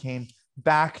Davis, who came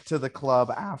back to the club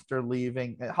after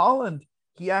leaving. Holland,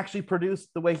 he actually produced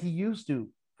the way he used to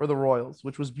for the Royals,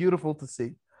 which was beautiful to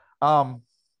see.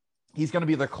 He's going to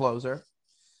be the closer.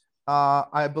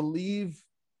 I believe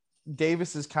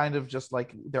Davis is kind of just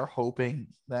like they're hoping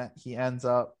that he ends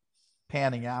up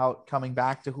panning out, coming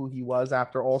back to who he was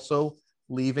after also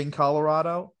leaving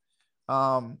Colorado.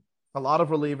 A lot of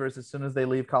relievers, as soon as they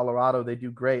leave Colorado, they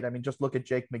do great. I mean, just look at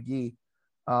Jake McGee.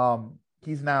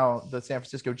 He's now the San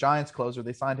Francisco Giants closer.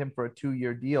 They signed him for a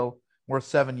 2-year deal worth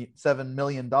 $7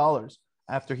 million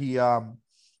after he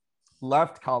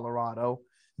left Colorado,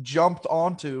 jumped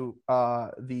onto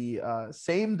the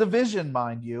same division,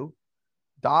 mind you,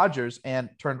 Dodgers, and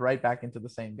turned right back into the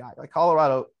same guy. Like,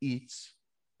 Colorado eats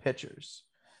pitchers.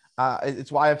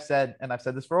 It's why I've said, and I've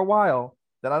said this for a while,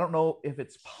 that I don't know if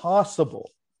it's possible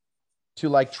to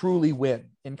like truly win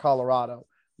in Colorado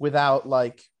without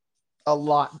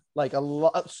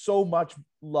so much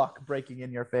luck breaking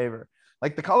in your favor.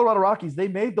 Like the Colorado Rockies, they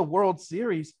made the World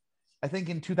Series, I think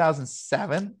in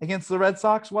 2007 against the Red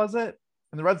Sox, was it?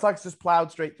 And the Red Sox just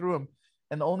plowed straight through them.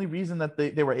 And the only reason that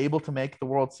they were able to make the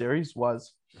World Series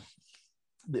was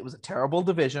it was a terrible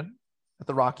division that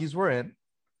the Rockies were in.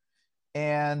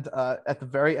 And at the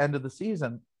very end of the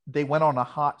season, they went on a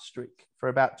hot streak for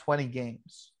about 20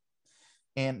 games.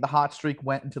 And the hot streak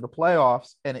went into the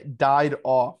playoffs and it died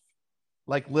off.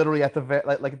 Like literally at the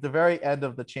very end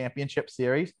of the championship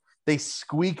series, they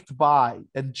squeaked by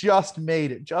and just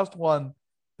made it, just won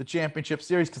the championship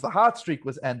series because the hot streak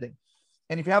was ending.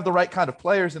 And if you have the right kind of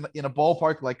players in a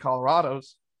ballpark like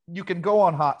Colorado's, you can go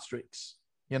on hot streaks,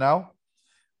 you know?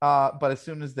 But as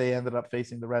soon as they ended up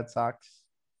facing the Red Sox,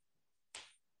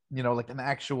 like an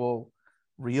actual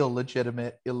real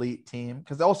legitimate elite team,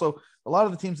 because also a lot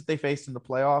of the teams that they faced in the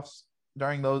playoffs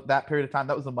during that period of time,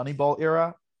 that was the Moneyball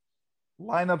era,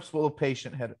 lineups full of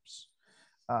patient hitters.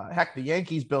 Heck, the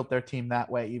Yankees built their team that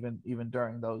way even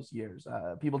during those years.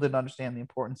 People didn't understand the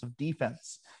importance of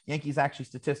defense. Yankees actually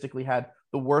statistically had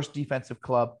the worst defensive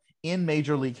club in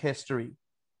Major League history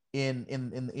in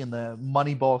the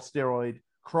Moneyball steroid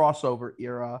crossover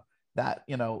era that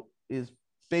is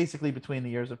basically between the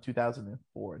years of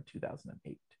 2004 and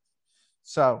 2008.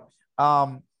 So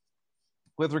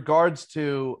with regards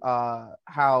to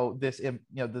how this,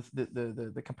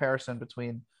 the comparison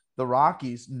between the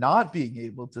Rockies not being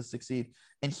able to succeed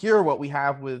and here what we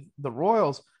have with the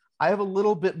Royals, I have a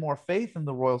little bit more faith in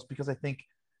the Royals because I think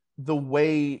the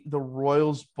way the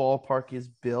Royals ballpark is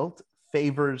built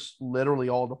favors literally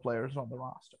all the players on the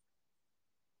roster.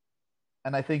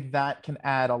 And I think that can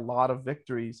add a lot of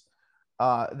victories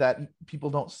that people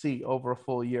don't see over a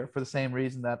full year, for the same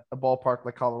reason that a ballpark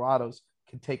like Colorado's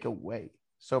can take away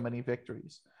so many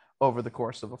victories over the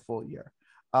course of a full year.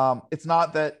 It's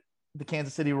not that the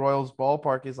Kansas City Royals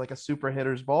ballpark is like a super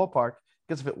hitters ballpark,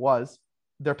 because if it was,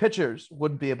 their pitchers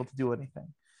wouldn't be able to do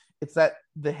anything. It's that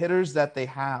the hitters that they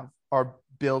have are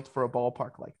built for a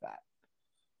ballpark like that.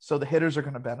 So the hitters are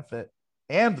going to benefit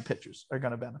and the pitchers are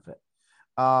going to benefit.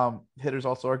 Hitters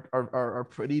also are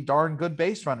pretty darn good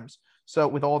base runners. So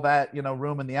with all that,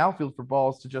 room in the outfield for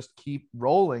balls to just keep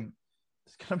rolling,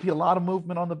 there's going to be a lot of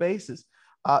movement on the bases.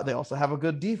 They also have a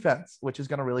good defense, which is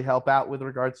going to really help out with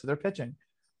regards to their pitching.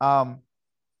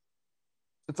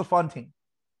 It's a fun team.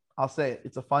 I'll say it.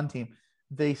 It's a fun team.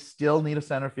 They still need a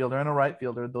center fielder and a right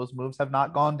fielder. Those moves have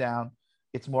not gone down.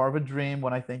 It's more of a dream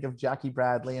when I think of Jackie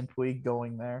Bradley and Puig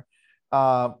going there.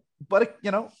 But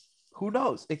who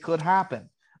knows? It could happen.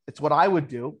 It's what I would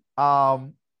do.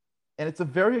 And it's a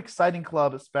very exciting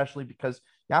club, especially because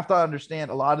you have to understand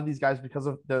a lot of these guys, because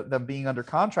of them being under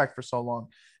contract for so long,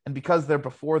 and because they're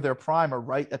before their prime or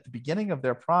right at the beginning of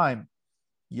their prime,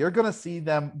 you're going to see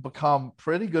them become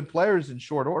pretty good players in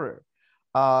short order.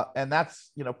 And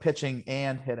that's, pitching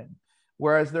and hitting.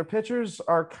 Whereas their pitchers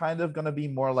are kind of going to be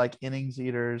more like innings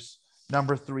eaters,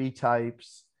 number 3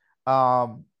 types.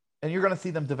 And you're going to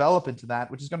see them develop into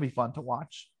that, which is going to be fun to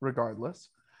watch regardless.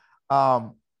 I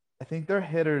think their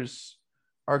hitters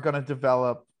are going to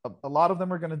develop. A lot of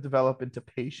them are going to develop into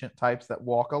patient types that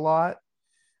walk a lot.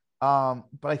 But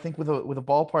I think with a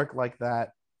ballpark like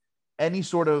that, any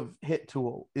sort of hit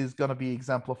tool is going to be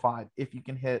exemplified if you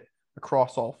can hit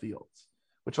across all fields,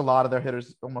 which a lot of their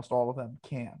hitters, almost all of them,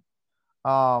 can.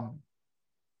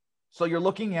 So you're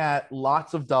looking at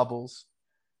lots of doubles,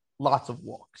 lots of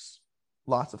walks,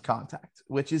 lots of contact,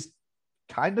 which is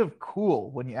kind of cool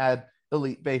when you add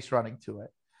elite base running to it.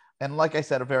 And like I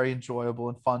said, a very enjoyable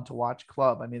and fun to watch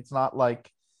club. I mean, it's not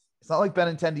like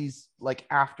Benintendi's like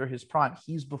after his prime.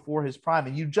 He's before his prime,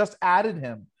 and you just added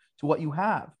him to what you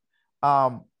have.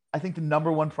 I think the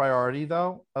number one priority,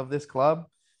 though, of this club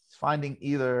is finding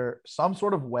either some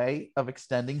sort of way of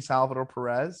extending Salvador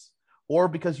Perez, or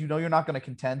because you're not going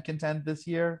to contend this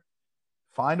year,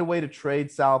 find a way to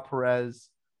trade Sal Perez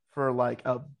for like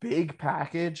a big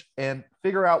package and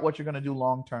figure out what you're going to do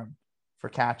long term for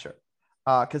catcher,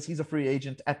 because he's a free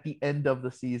agent at the end of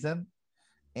the season.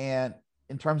 And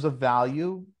in terms of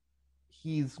value,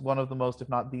 he's one of the most, if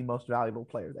not the most valuable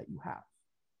player that you have.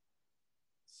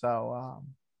 So,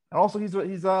 and also he's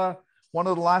one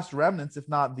of the last remnants, if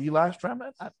not the last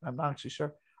remnant, I'm not actually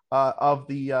sure, of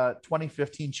the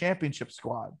 2015 championship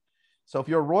squad. So if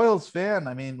you're a Royals fan,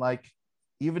 I mean, like,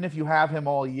 even if you have him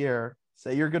all year,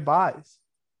 say your goodbyes.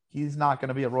 He's not going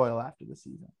to be a Royal after the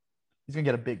season. He's going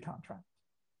to get a big contract.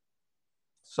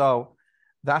 So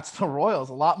that's the Royals.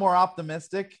 A lot more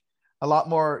optimistic, a lot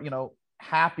more,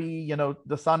 happy,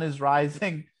 the sun is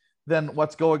rising than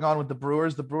what's going on with the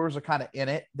Brewers. The Brewers are kind of in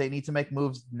it. They need to make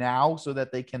moves now so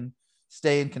that they can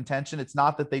stay in contention. It's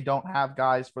not that they don't have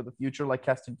guys for the future like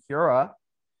Keston Hiura.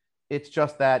 It's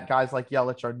just that guys like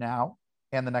Yelich are now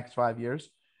and the next 5 years.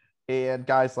 And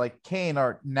guys like Kane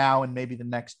are now and maybe the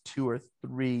next 2 or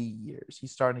 3 years.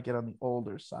 He's starting to get on the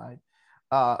older side.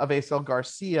 Avisail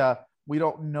Garcia, we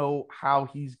don't know how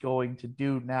he's going to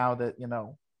do now that,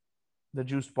 the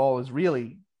juice ball is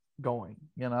really going,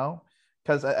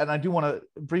 because, and I do want to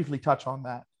briefly touch on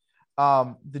that.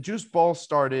 The juice ball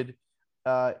started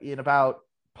in about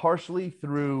partially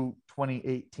through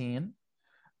 2018.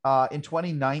 In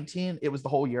 2019, it was the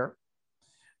whole year.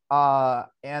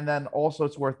 And then also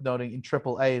it's worth noting in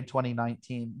AAA in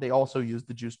 2019, they also used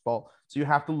the juice ball. So you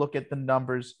have to look at the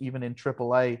numbers even in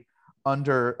AAA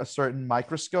under a certain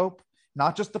microscope,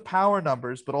 not just the power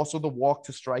numbers, but also the walk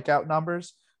to strikeout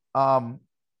numbers.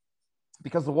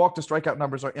 Because the walk to strikeout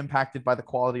numbers are impacted by the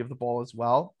quality of the ball as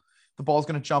well. The ball is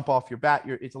going to jump off your bat.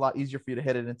 It's a lot easier for you to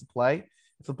hit it into play.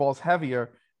 If the ball's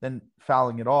heavier, then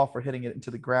fouling it off or hitting it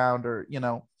into the ground, or,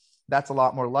 that's a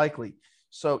lot more likely.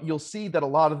 So you'll see that a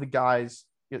lot of the guys,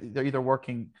 they're either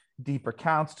working deeper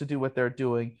counts to do what they're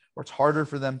doing, or it's harder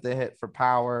for them to hit for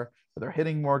power, or they're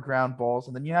hitting more ground balls.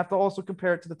 And then you have to also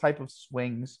compare it to the type of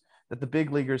swings that the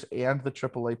big leaguers and the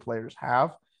AAA players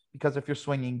have. Because if you're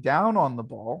swinging down on the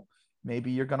ball, maybe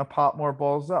you're going to pop more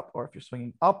balls up. Or if you're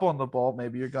swinging up on the ball,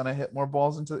 maybe you're going to hit more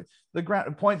balls into the ground.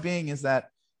 The point being is that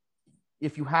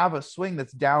if you have a swing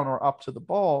that's down or up to the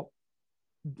ball,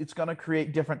 it's going to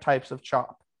create different types of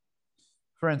chop.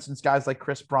 For instance, guys like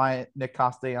Chris Bryant, Nick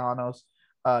Castellanos,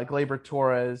 Gleyber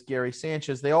Torres, Gary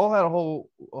Sanchez, they all had a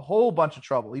whole bunch of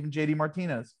trouble, even JD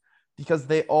Martinez, because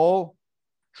they all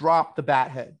dropped the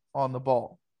bat head on the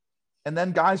ball. And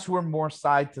then guys who are more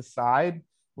side to side,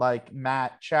 like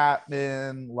Matt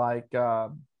Chapman, like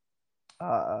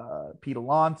Pete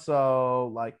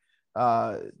Alonso, like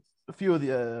a few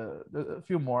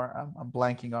more I'm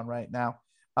blanking on right now.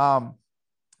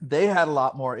 They had a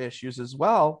lot more issues as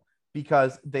well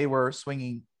because they were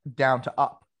swinging down to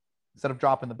up instead of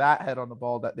dropping the bat head on the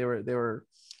ball. That they were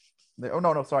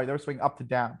swinging up to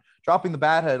down. Dropping the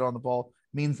bat head on the ball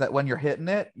means that when you're hitting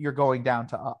it, you're going down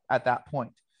to up at that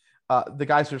point. The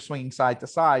guys who are swinging side to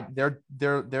side,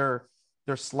 they're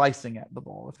slicing at the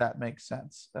ball, if that makes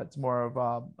sense. That's more of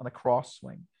an across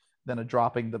swing than a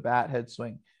dropping the bat head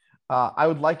swing. I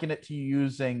would liken it to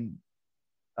using,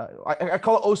 I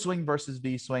call it O swing versus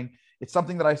V swing. It's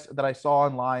something that I saw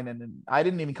online, and I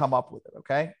didn't even come up with it.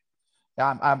 Okay,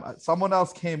 someone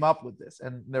else came up with this,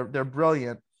 and they're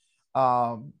brilliant.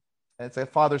 It's a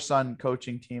father-son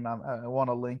coaching team. I want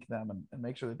to link them and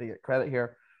make sure that they get credit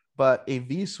here. But a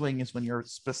V swing is when you're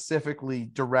specifically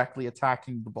directly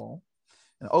attacking the ball.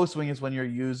 An O swing is when you're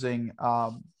using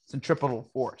centripetal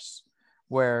force,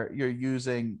 where you're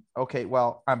using, okay,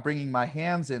 well, I'm bringing my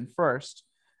hands in first,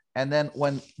 And then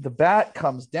when the bat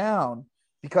comes down,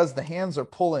 because the hands are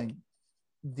pulling,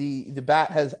 the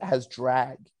bat has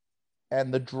drag,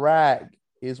 and the drag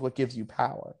is what gives you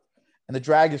power. And the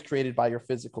drag is created by your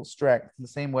physical strength. In the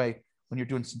same way, when you're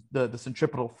doing the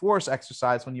centripetal force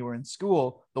exercise when you were in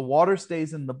school, the water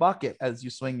stays in the bucket as you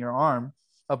swing your arm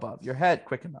above your head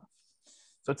quick enough.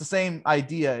 So it's the same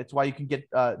idea. It's why you can get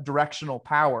directional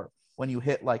power when you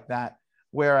hit like that.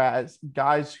 Whereas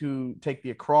guys who take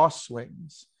the across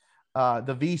swings,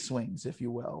 the V swings, if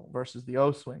you will, versus the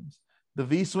O swings, the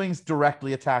V swings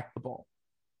directly attack the ball.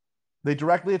 They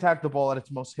directly attack the ball at its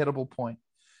most hittable point,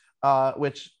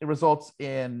 which it results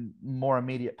in more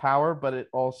immediate power, but it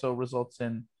also results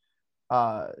in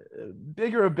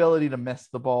bigger ability to miss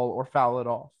the ball or foul it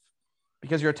off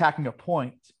because you're attacking a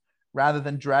point rather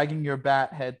than dragging your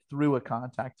bat head through a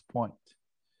contact point.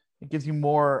 It gives you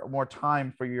more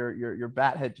time for your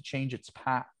bat head to change its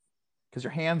path because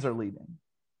your hands are leading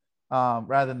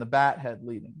rather than the bat head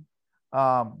leading.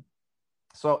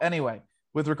 So anyway,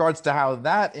 with regards to how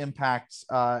that impacts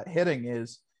hitting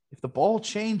is if the ball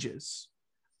changes,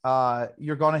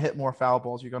 you're going to hit more foul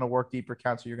balls. You're going to work deeper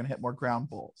counts. So you're going to hit more ground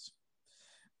balls.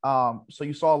 So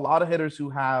you saw a lot of hitters who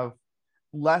have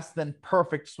less than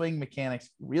perfect swing mechanics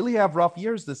really have rough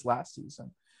years this last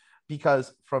season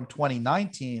because from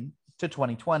 2019 to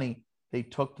 2020, they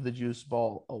took the juice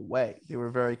ball away. They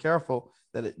were very careful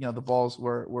that the balls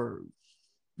were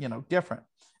different.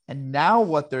 And now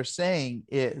what they're saying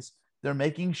is they're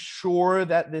making sure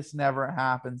that this never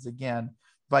happens again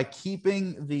by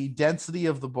keeping the density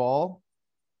of the ball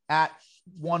at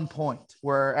one point,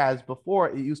 whereas before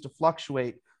it used to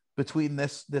fluctuate between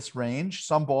this range.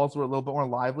 Some balls were a little bit more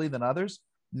lively than others.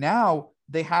 Now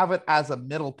they have it as a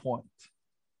middle point.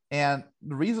 And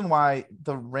the reason why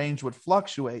the range would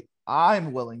fluctuate,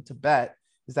 I'm willing to bet,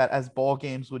 is that as ball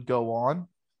games would go on,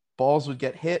 balls would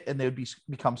get hit and they would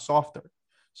become softer.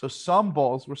 So some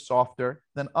balls were softer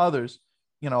than others,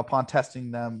 upon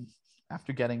testing them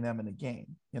after getting them in a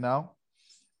game, Now,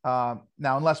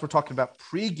 unless we're talking about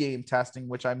pre-game testing,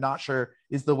 which I'm not sure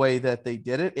is the way that they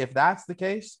did it. If that's the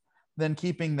case, then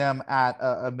keeping them at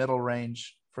a middle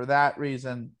range for that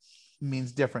reason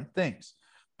means different things.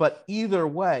 But either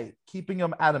way, keeping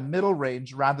them at a middle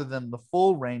range rather than the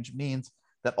full range means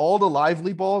that all the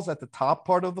lively balls at the top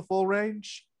part of the full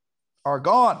range are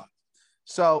gone.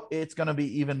 So it's going to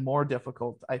be even more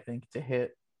difficult, I think, to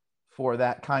hit for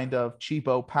that kind of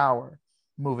cheapo power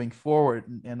moving forward.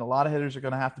 And a lot of hitters are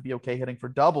going to have to be okay hitting for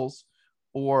doubles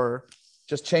or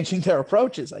just changing their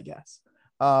approaches, I guess.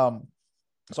 So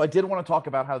I did want to talk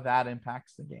about how that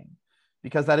impacts the game,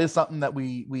 because that is something that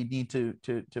we need to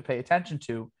pay attention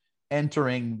to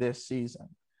entering this season,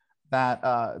 that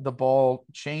the ball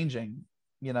changing,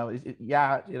 it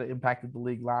impacted the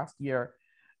league last year,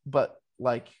 but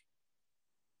like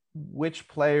which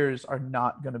players are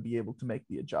not going to be able to make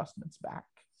the adjustments back,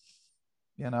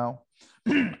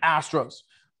 Astros.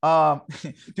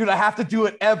 Dude, I have to do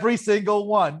it every single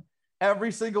one. Like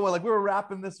we were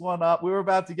wrapping this one up. We were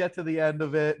about to get to the end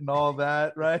of it and all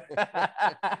that, right?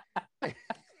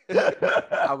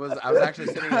 I was actually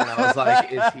sitting there and I was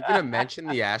like, is he gonna mention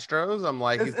the Astros? I'm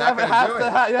like, he's not gonna do it.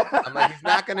 I'm like, he's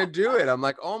not gonna do it. I'm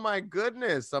like, oh my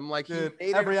goodness. I'm like, dude, he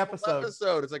made every episode. It's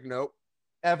like, nope.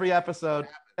 Every episode,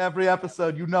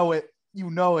 you know it.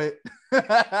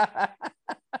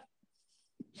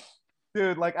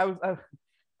 Dude, like I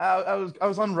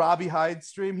was on Robbie Hyde's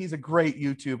stream. He's a great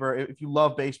YouTuber. If you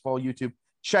love baseball YouTube,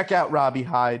 check out Robbie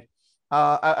Hyde.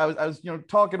 I was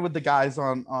talking with the guys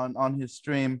on his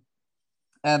stream,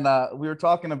 and we were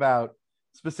talking about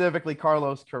specifically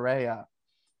Carlos Correa,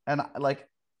 and like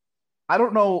I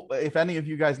don't know if any of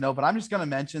you guys know, but I'm just gonna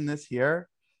mention this here.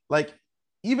 Like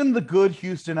even the good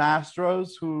Houston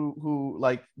Astros, who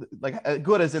like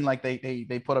good as in like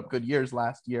they put up good years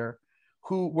last year,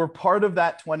 who were part of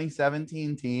that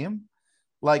 2017 team,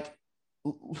 like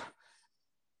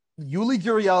Yuli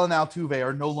Gurriel and Altuve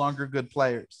are no longer good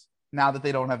players now that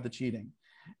they don't have the cheating.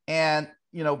 And,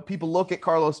 people look at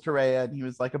Carlos Correa and he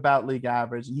was like about league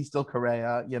average, and he's still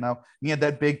Correa, he had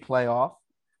that big playoff.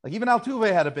 Like even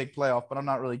Altuve had a big playoff, but I'm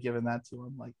not really giving that to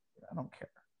him. Like, I don't care.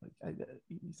 Like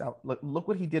he's out. Look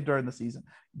what he did during the season.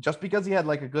 Just because he had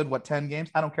like a good, 10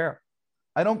 games, I don't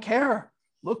care.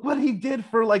 Look what he did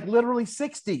for like literally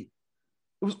 60.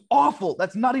 It was awful.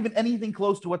 That's not even anything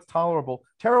close to what's tolerable.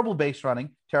 Terrible base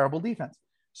running, terrible defense.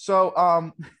 So,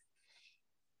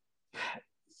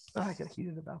 I get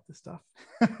heated about this stuff.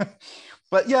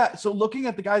 But yeah, so looking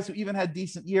at the guys who even had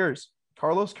decent years,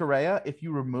 Carlos Correa, if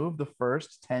you remove the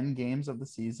first 10 games of the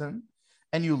season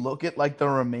and you look at like the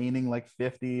remaining like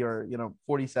 50 or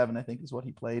 47, I think is what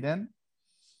he played in,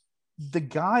 The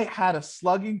guy had a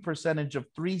slugging percentage of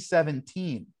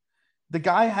 317. The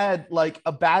guy had like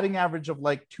a batting average of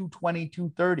like 220,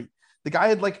 230. The guy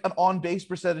had like an on base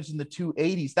percentage in the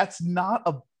 280s. That's not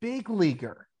a big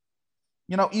leaguer.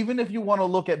 Even if you want to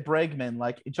look at Bregman,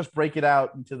 like just break it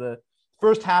out into the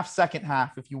first half, second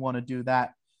half, if you want to do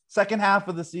that. Second half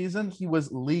of the season, he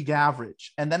was league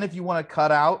average. And then if you want to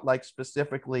cut out like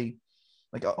specifically,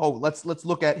 like, let's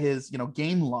look at his,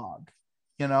 game log,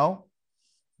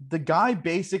 the guy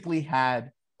basically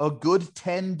had a good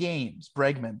 10 games,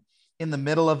 Bregman, in the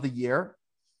middle of the year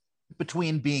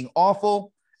between being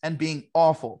awful and being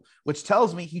awful, which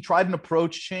tells me he tried an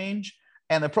approach change,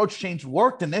 and the approach change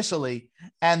worked initially,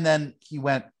 and then he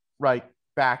went right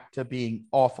back to being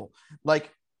awful.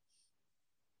 Like,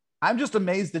 I'm just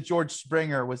amazed that George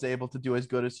Springer was able to do as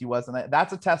good as he was. And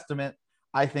that's a testament,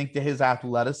 I think, to his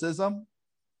athleticism,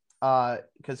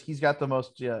 because he's got the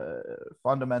most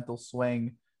fundamental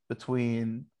swing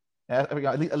between,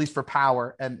 at least for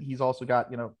power. And he's also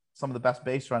got, some of the best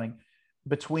base running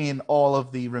between all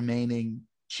of the remaining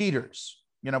cheaters,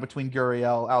 between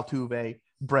Gurriel, Altuve,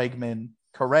 Bregman,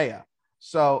 Correa.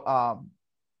 So,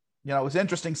 it was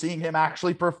interesting seeing him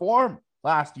actually perform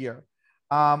last year.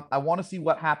 I want to see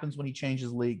what happens when he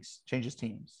changes leagues, changes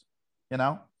teams,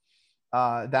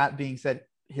 that being said,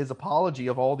 his apology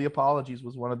of all the apologies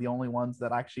was one of the only ones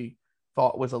that I actually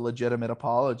thought was a legitimate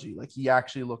apology. Like, he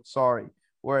actually looked sorry.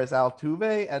 Whereas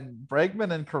Altuve and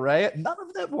Bregman and Correa, none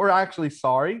of them were actually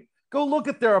sorry. Go look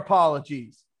at their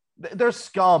apologies. They're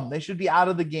scum. They should be out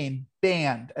of the game,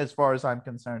 banned, as far as I'm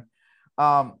concerned.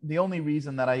 The only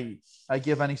reason that I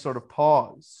give any sort of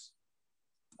pause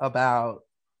about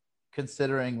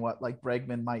considering what like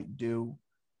Bregman might do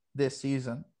this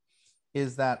season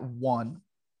is that, one,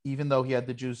 even though he had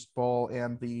the juice ball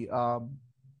and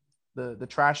the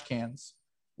trash cans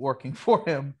working for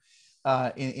him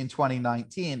in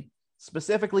 2019,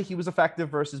 specifically, he was effective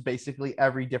versus basically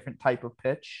every different type of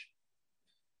pitch.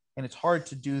 And it's hard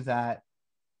to do that,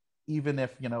 even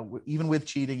if, even with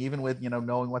cheating, even with,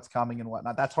 knowing what's coming and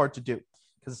whatnot. That's hard to do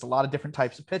because it's a lot of different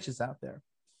types of pitches out there.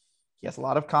 He has a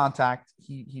lot of contact.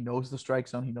 He knows the strike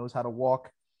zone. He knows how to walk.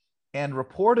 And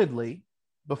reportedly,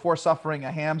 before suffering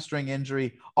a hamstring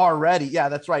injury already, yeah,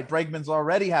 that's right, Bregman's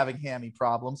already having hammy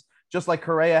problems, just like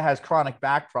Correa has chronic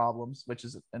back problems, which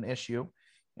is an issue.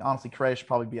 Honestly, Correa should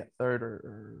probably be at third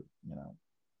or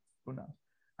who knows?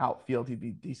 Outfield, he'd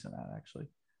be decent at, actually.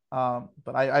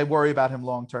 But I worry about him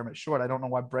long-term at short. I don't know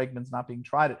why Bregman's not being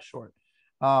tried at short.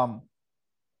 But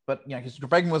because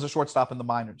Bregman was a shortstop in the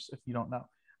minors, if you don't know.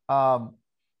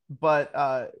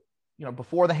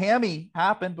 Before the hammy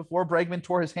happened, before Bregman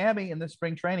tore his hammy in the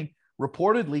spring training,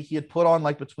 reportedly he had put on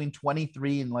like between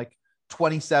 23 and like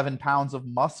 27 pounds of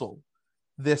muscle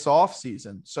this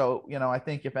offseason. So, I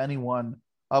think if anyone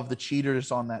of the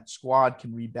cheaters on that squad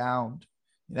can rebound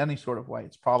in any sort of way,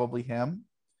 it's probably him.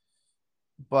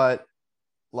 But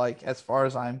like, as far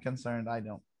as I'm concerned, I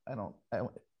don't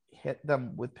hit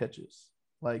them with pitches.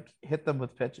 Like, hit them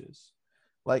with pitches.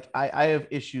 Like, I have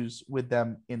issues with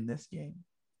them in this game.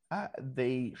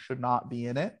 They should not be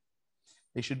in it.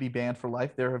 They should be banned for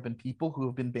life. There have been people who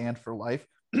have been banned for life.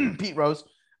 Pete Rose,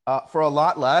 for a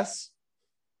lot less.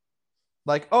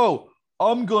 Like,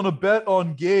 I'm going to bet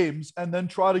on games and then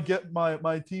try to get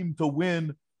my team to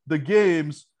win the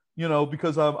games,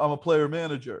 because I'm a player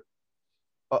manager.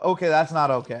 Okay, that's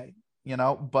not okay,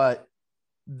 but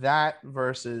that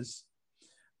versus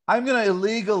I'm going to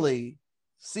illegally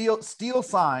steal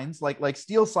signs, like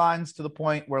steal signs to the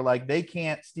point where like they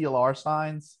can't steal our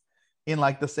signs in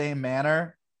like the same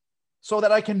manner, so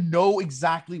that I can know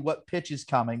exactly what pitch is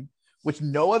coming, which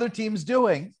no other team's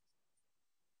doing.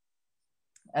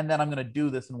 And then I'm going to do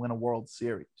this and win a World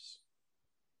Series.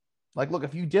 Like, look,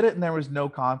 if you did it and there was no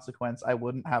consequence, I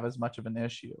wouldn't have as much of an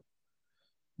issue.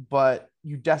 But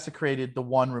you desecrated the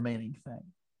one remaining thing.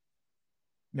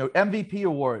 MVP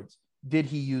awards, did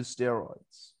he use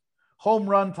steroids? Home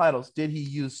run titles, did he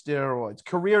use steroids?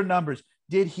 Career numbers,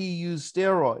 did he use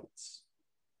steroids?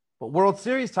 But World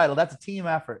Series title, that's a team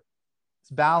effort.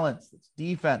 It's balance, it's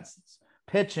defense, it's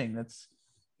pitching, it's,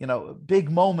 big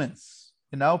moments,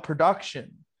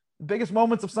 production, the biggest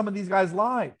moments of some of these guys'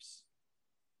 lives.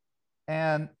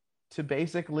 And to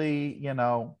basically,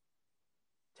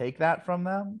 take that from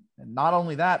them, and not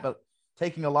only that, but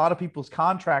taking a lot of people's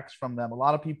contracts from them, a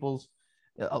lot of people's,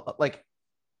 like,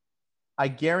 I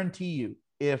guarantee you,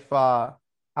 if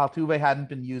Altuve hadn't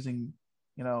been using,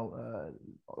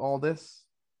 all this,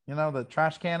 the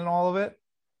trash can and all of it,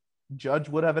 Judge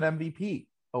would have an MVP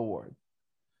award.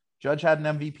 Judge had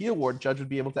an MVP award. Judge would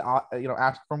be able to,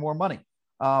 ask for more money.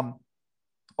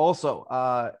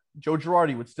 Also, Joe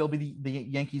Girardi would still be the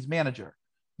Yankees manager.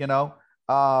 You know,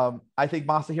 I think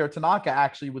Masahiro Tanaka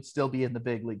actually would still be in the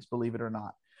big leagues, believe it or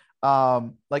not.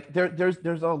 Like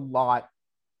there's a lot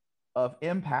of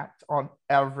impact on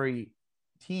every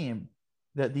team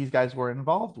that these guys were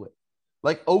involved with.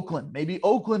 Like Oakland, maybe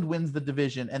Oakland wins the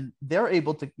division and they're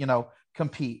able to,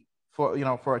 compete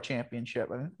for a championship.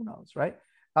 I mean, who knows, right?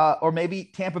 Or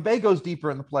maybe Tampa Bay goes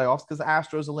deeper in the playoffs because the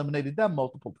Astros eliminated them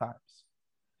multiple times.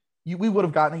 We would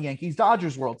have gotten a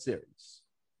Yankees-Dodgers World Series.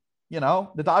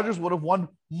 The Dodgers would have won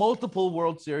multiple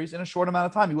World Series in a short amount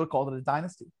of time. You would have called it a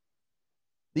dynasty.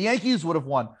 The Yankees would have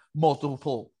won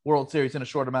multiple World Series in a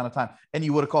short amount of time, and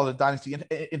you would have called it a dynasty.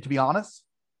 And to be honest,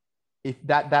 if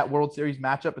that World Series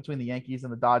matchup between the Yankees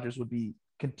and the Dodgers would be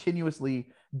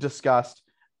continuously discussed,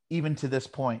 even to this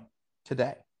point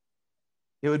today.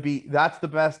 It would be, that's the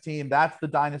best team, that's the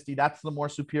dynasty, that's the more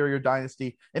superior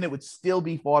dynasty, and it would still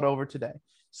be fought over today.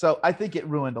 So I think it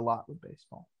ruined a lot with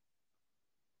baseball.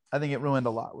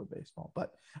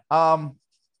 But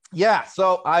yeah,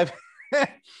 so I've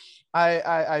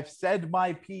I've said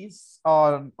my piece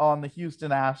on the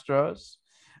Houston Astros.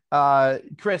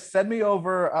 Chris, send me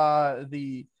over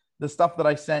the stuff that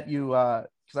I sent you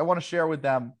because I want to share with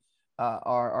them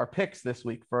our picks this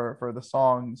week for the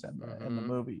songs and the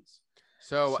movies.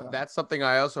 So that's something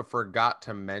I also forgot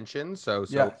to mention. So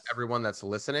yes. Everyone that's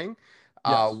listening,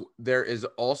 yes. there is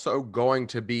also going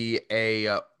to be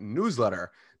a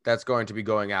newsletter that's going to be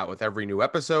going out with every new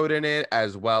episode in it,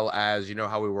 as well as,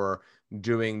 how we were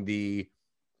doing the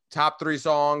top 3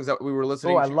 songs that we were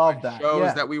listening to. I love that.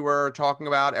 Shows that we were talking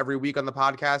about every week on the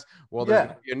podcast. Well, there's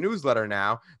going to be a newsletter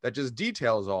now that just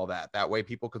details all that. That way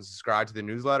people can subscribe to the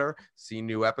newsletter, see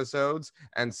new episodes,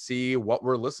 and see what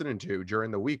we're listening to during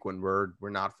the week when we're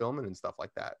not filming and stuff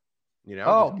like that.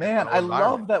 Oh man, I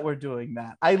love that we're doing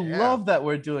that. I love that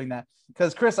we're doing that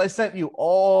because Chris, I sent you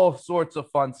all sorts of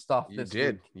fun stuff this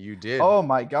week. You did. Oh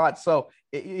my God. So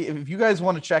if you guys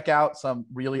want to check out some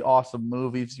really awesome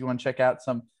movies, you want to check out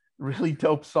some really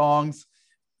dope songs,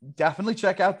 definitely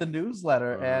check out the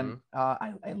newsletter. And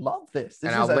I love this.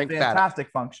 This is a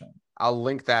fantastic function. I'll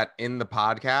link that in the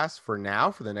podcast for now,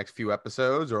 for the next few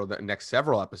episodes, or the next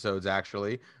several episodes,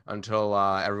 actually, until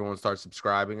everyone starts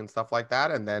subscribing and stuff like that.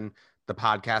 And then the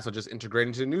podcast will just integrate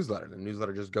into the newsletter. The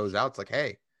newsletter just goes out. It's like,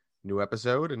 hey, new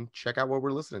episode, and check out what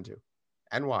we're listening to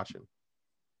and watching.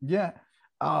 Yeah.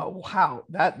 Wow.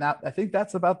 I think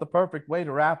that's about the perfect way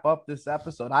to wrap up this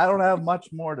episode. I don't have much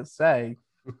more to say.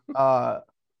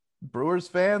 Brewers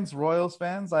fans, Royals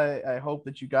fans, I hope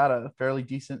that you got a fairly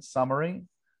decent summary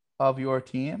of your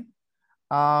team.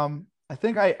 I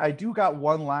think I do got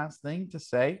one last thing to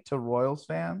say to Royals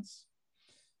fans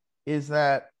is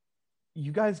that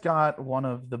you guys got one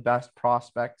of the best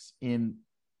prospects in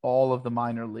all of the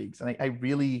minor leagues. And I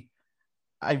really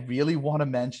want to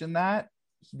mention that.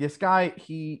 This guy,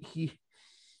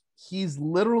 he's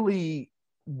literally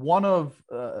one of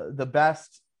the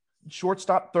best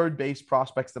shortstop, third base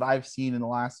prospects that I've seen in the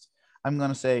last, I'm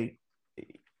going to say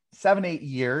 7-8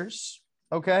 years.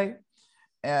 Okay.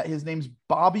 His name's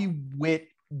Bobby Witt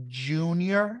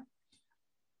Jr.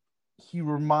 He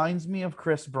reminds me of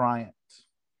Chris Bryant.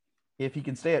 If he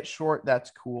can stay at short, that's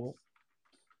cool.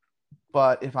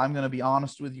 But if I'm going to be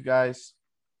honest with you guys,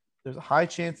 there's a high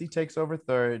chance he takes over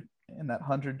third and that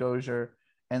Hunter Dozier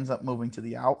ends up moving to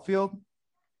the outfield.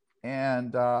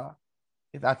 And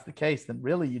if that's the case, then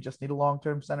really you just need a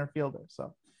long-term center fielder.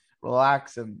 So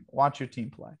relax and watch your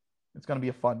team play. It's going to be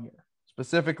a fun year,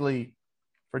 specifically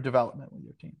for development with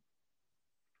your team.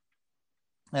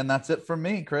 And that's it for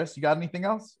me, Chris. You got anything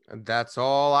else? That's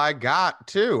all I got,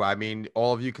 too. I mean,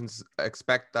 all of you can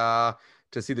expect to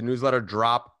see the newsletter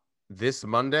drop this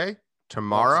Monday,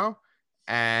 tomorrow,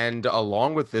 and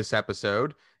along with this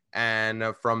episode.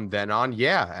 And from then on,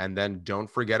 and then don't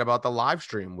forget about the live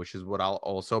stream, which is what I'll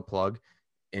also plug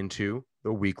into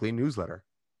the weekly newsletter.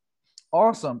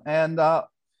 Awesome. And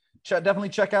definitely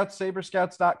check out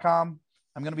saberscouts.com.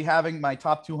 I'm going to be having my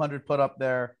top 200 put up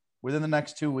there within the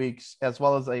next 2 weeks, as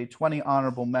well as a 20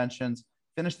 honorable mentions.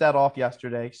 Finished that off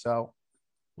yesterday. So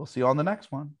we'll see you on the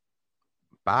next one.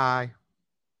 Bye.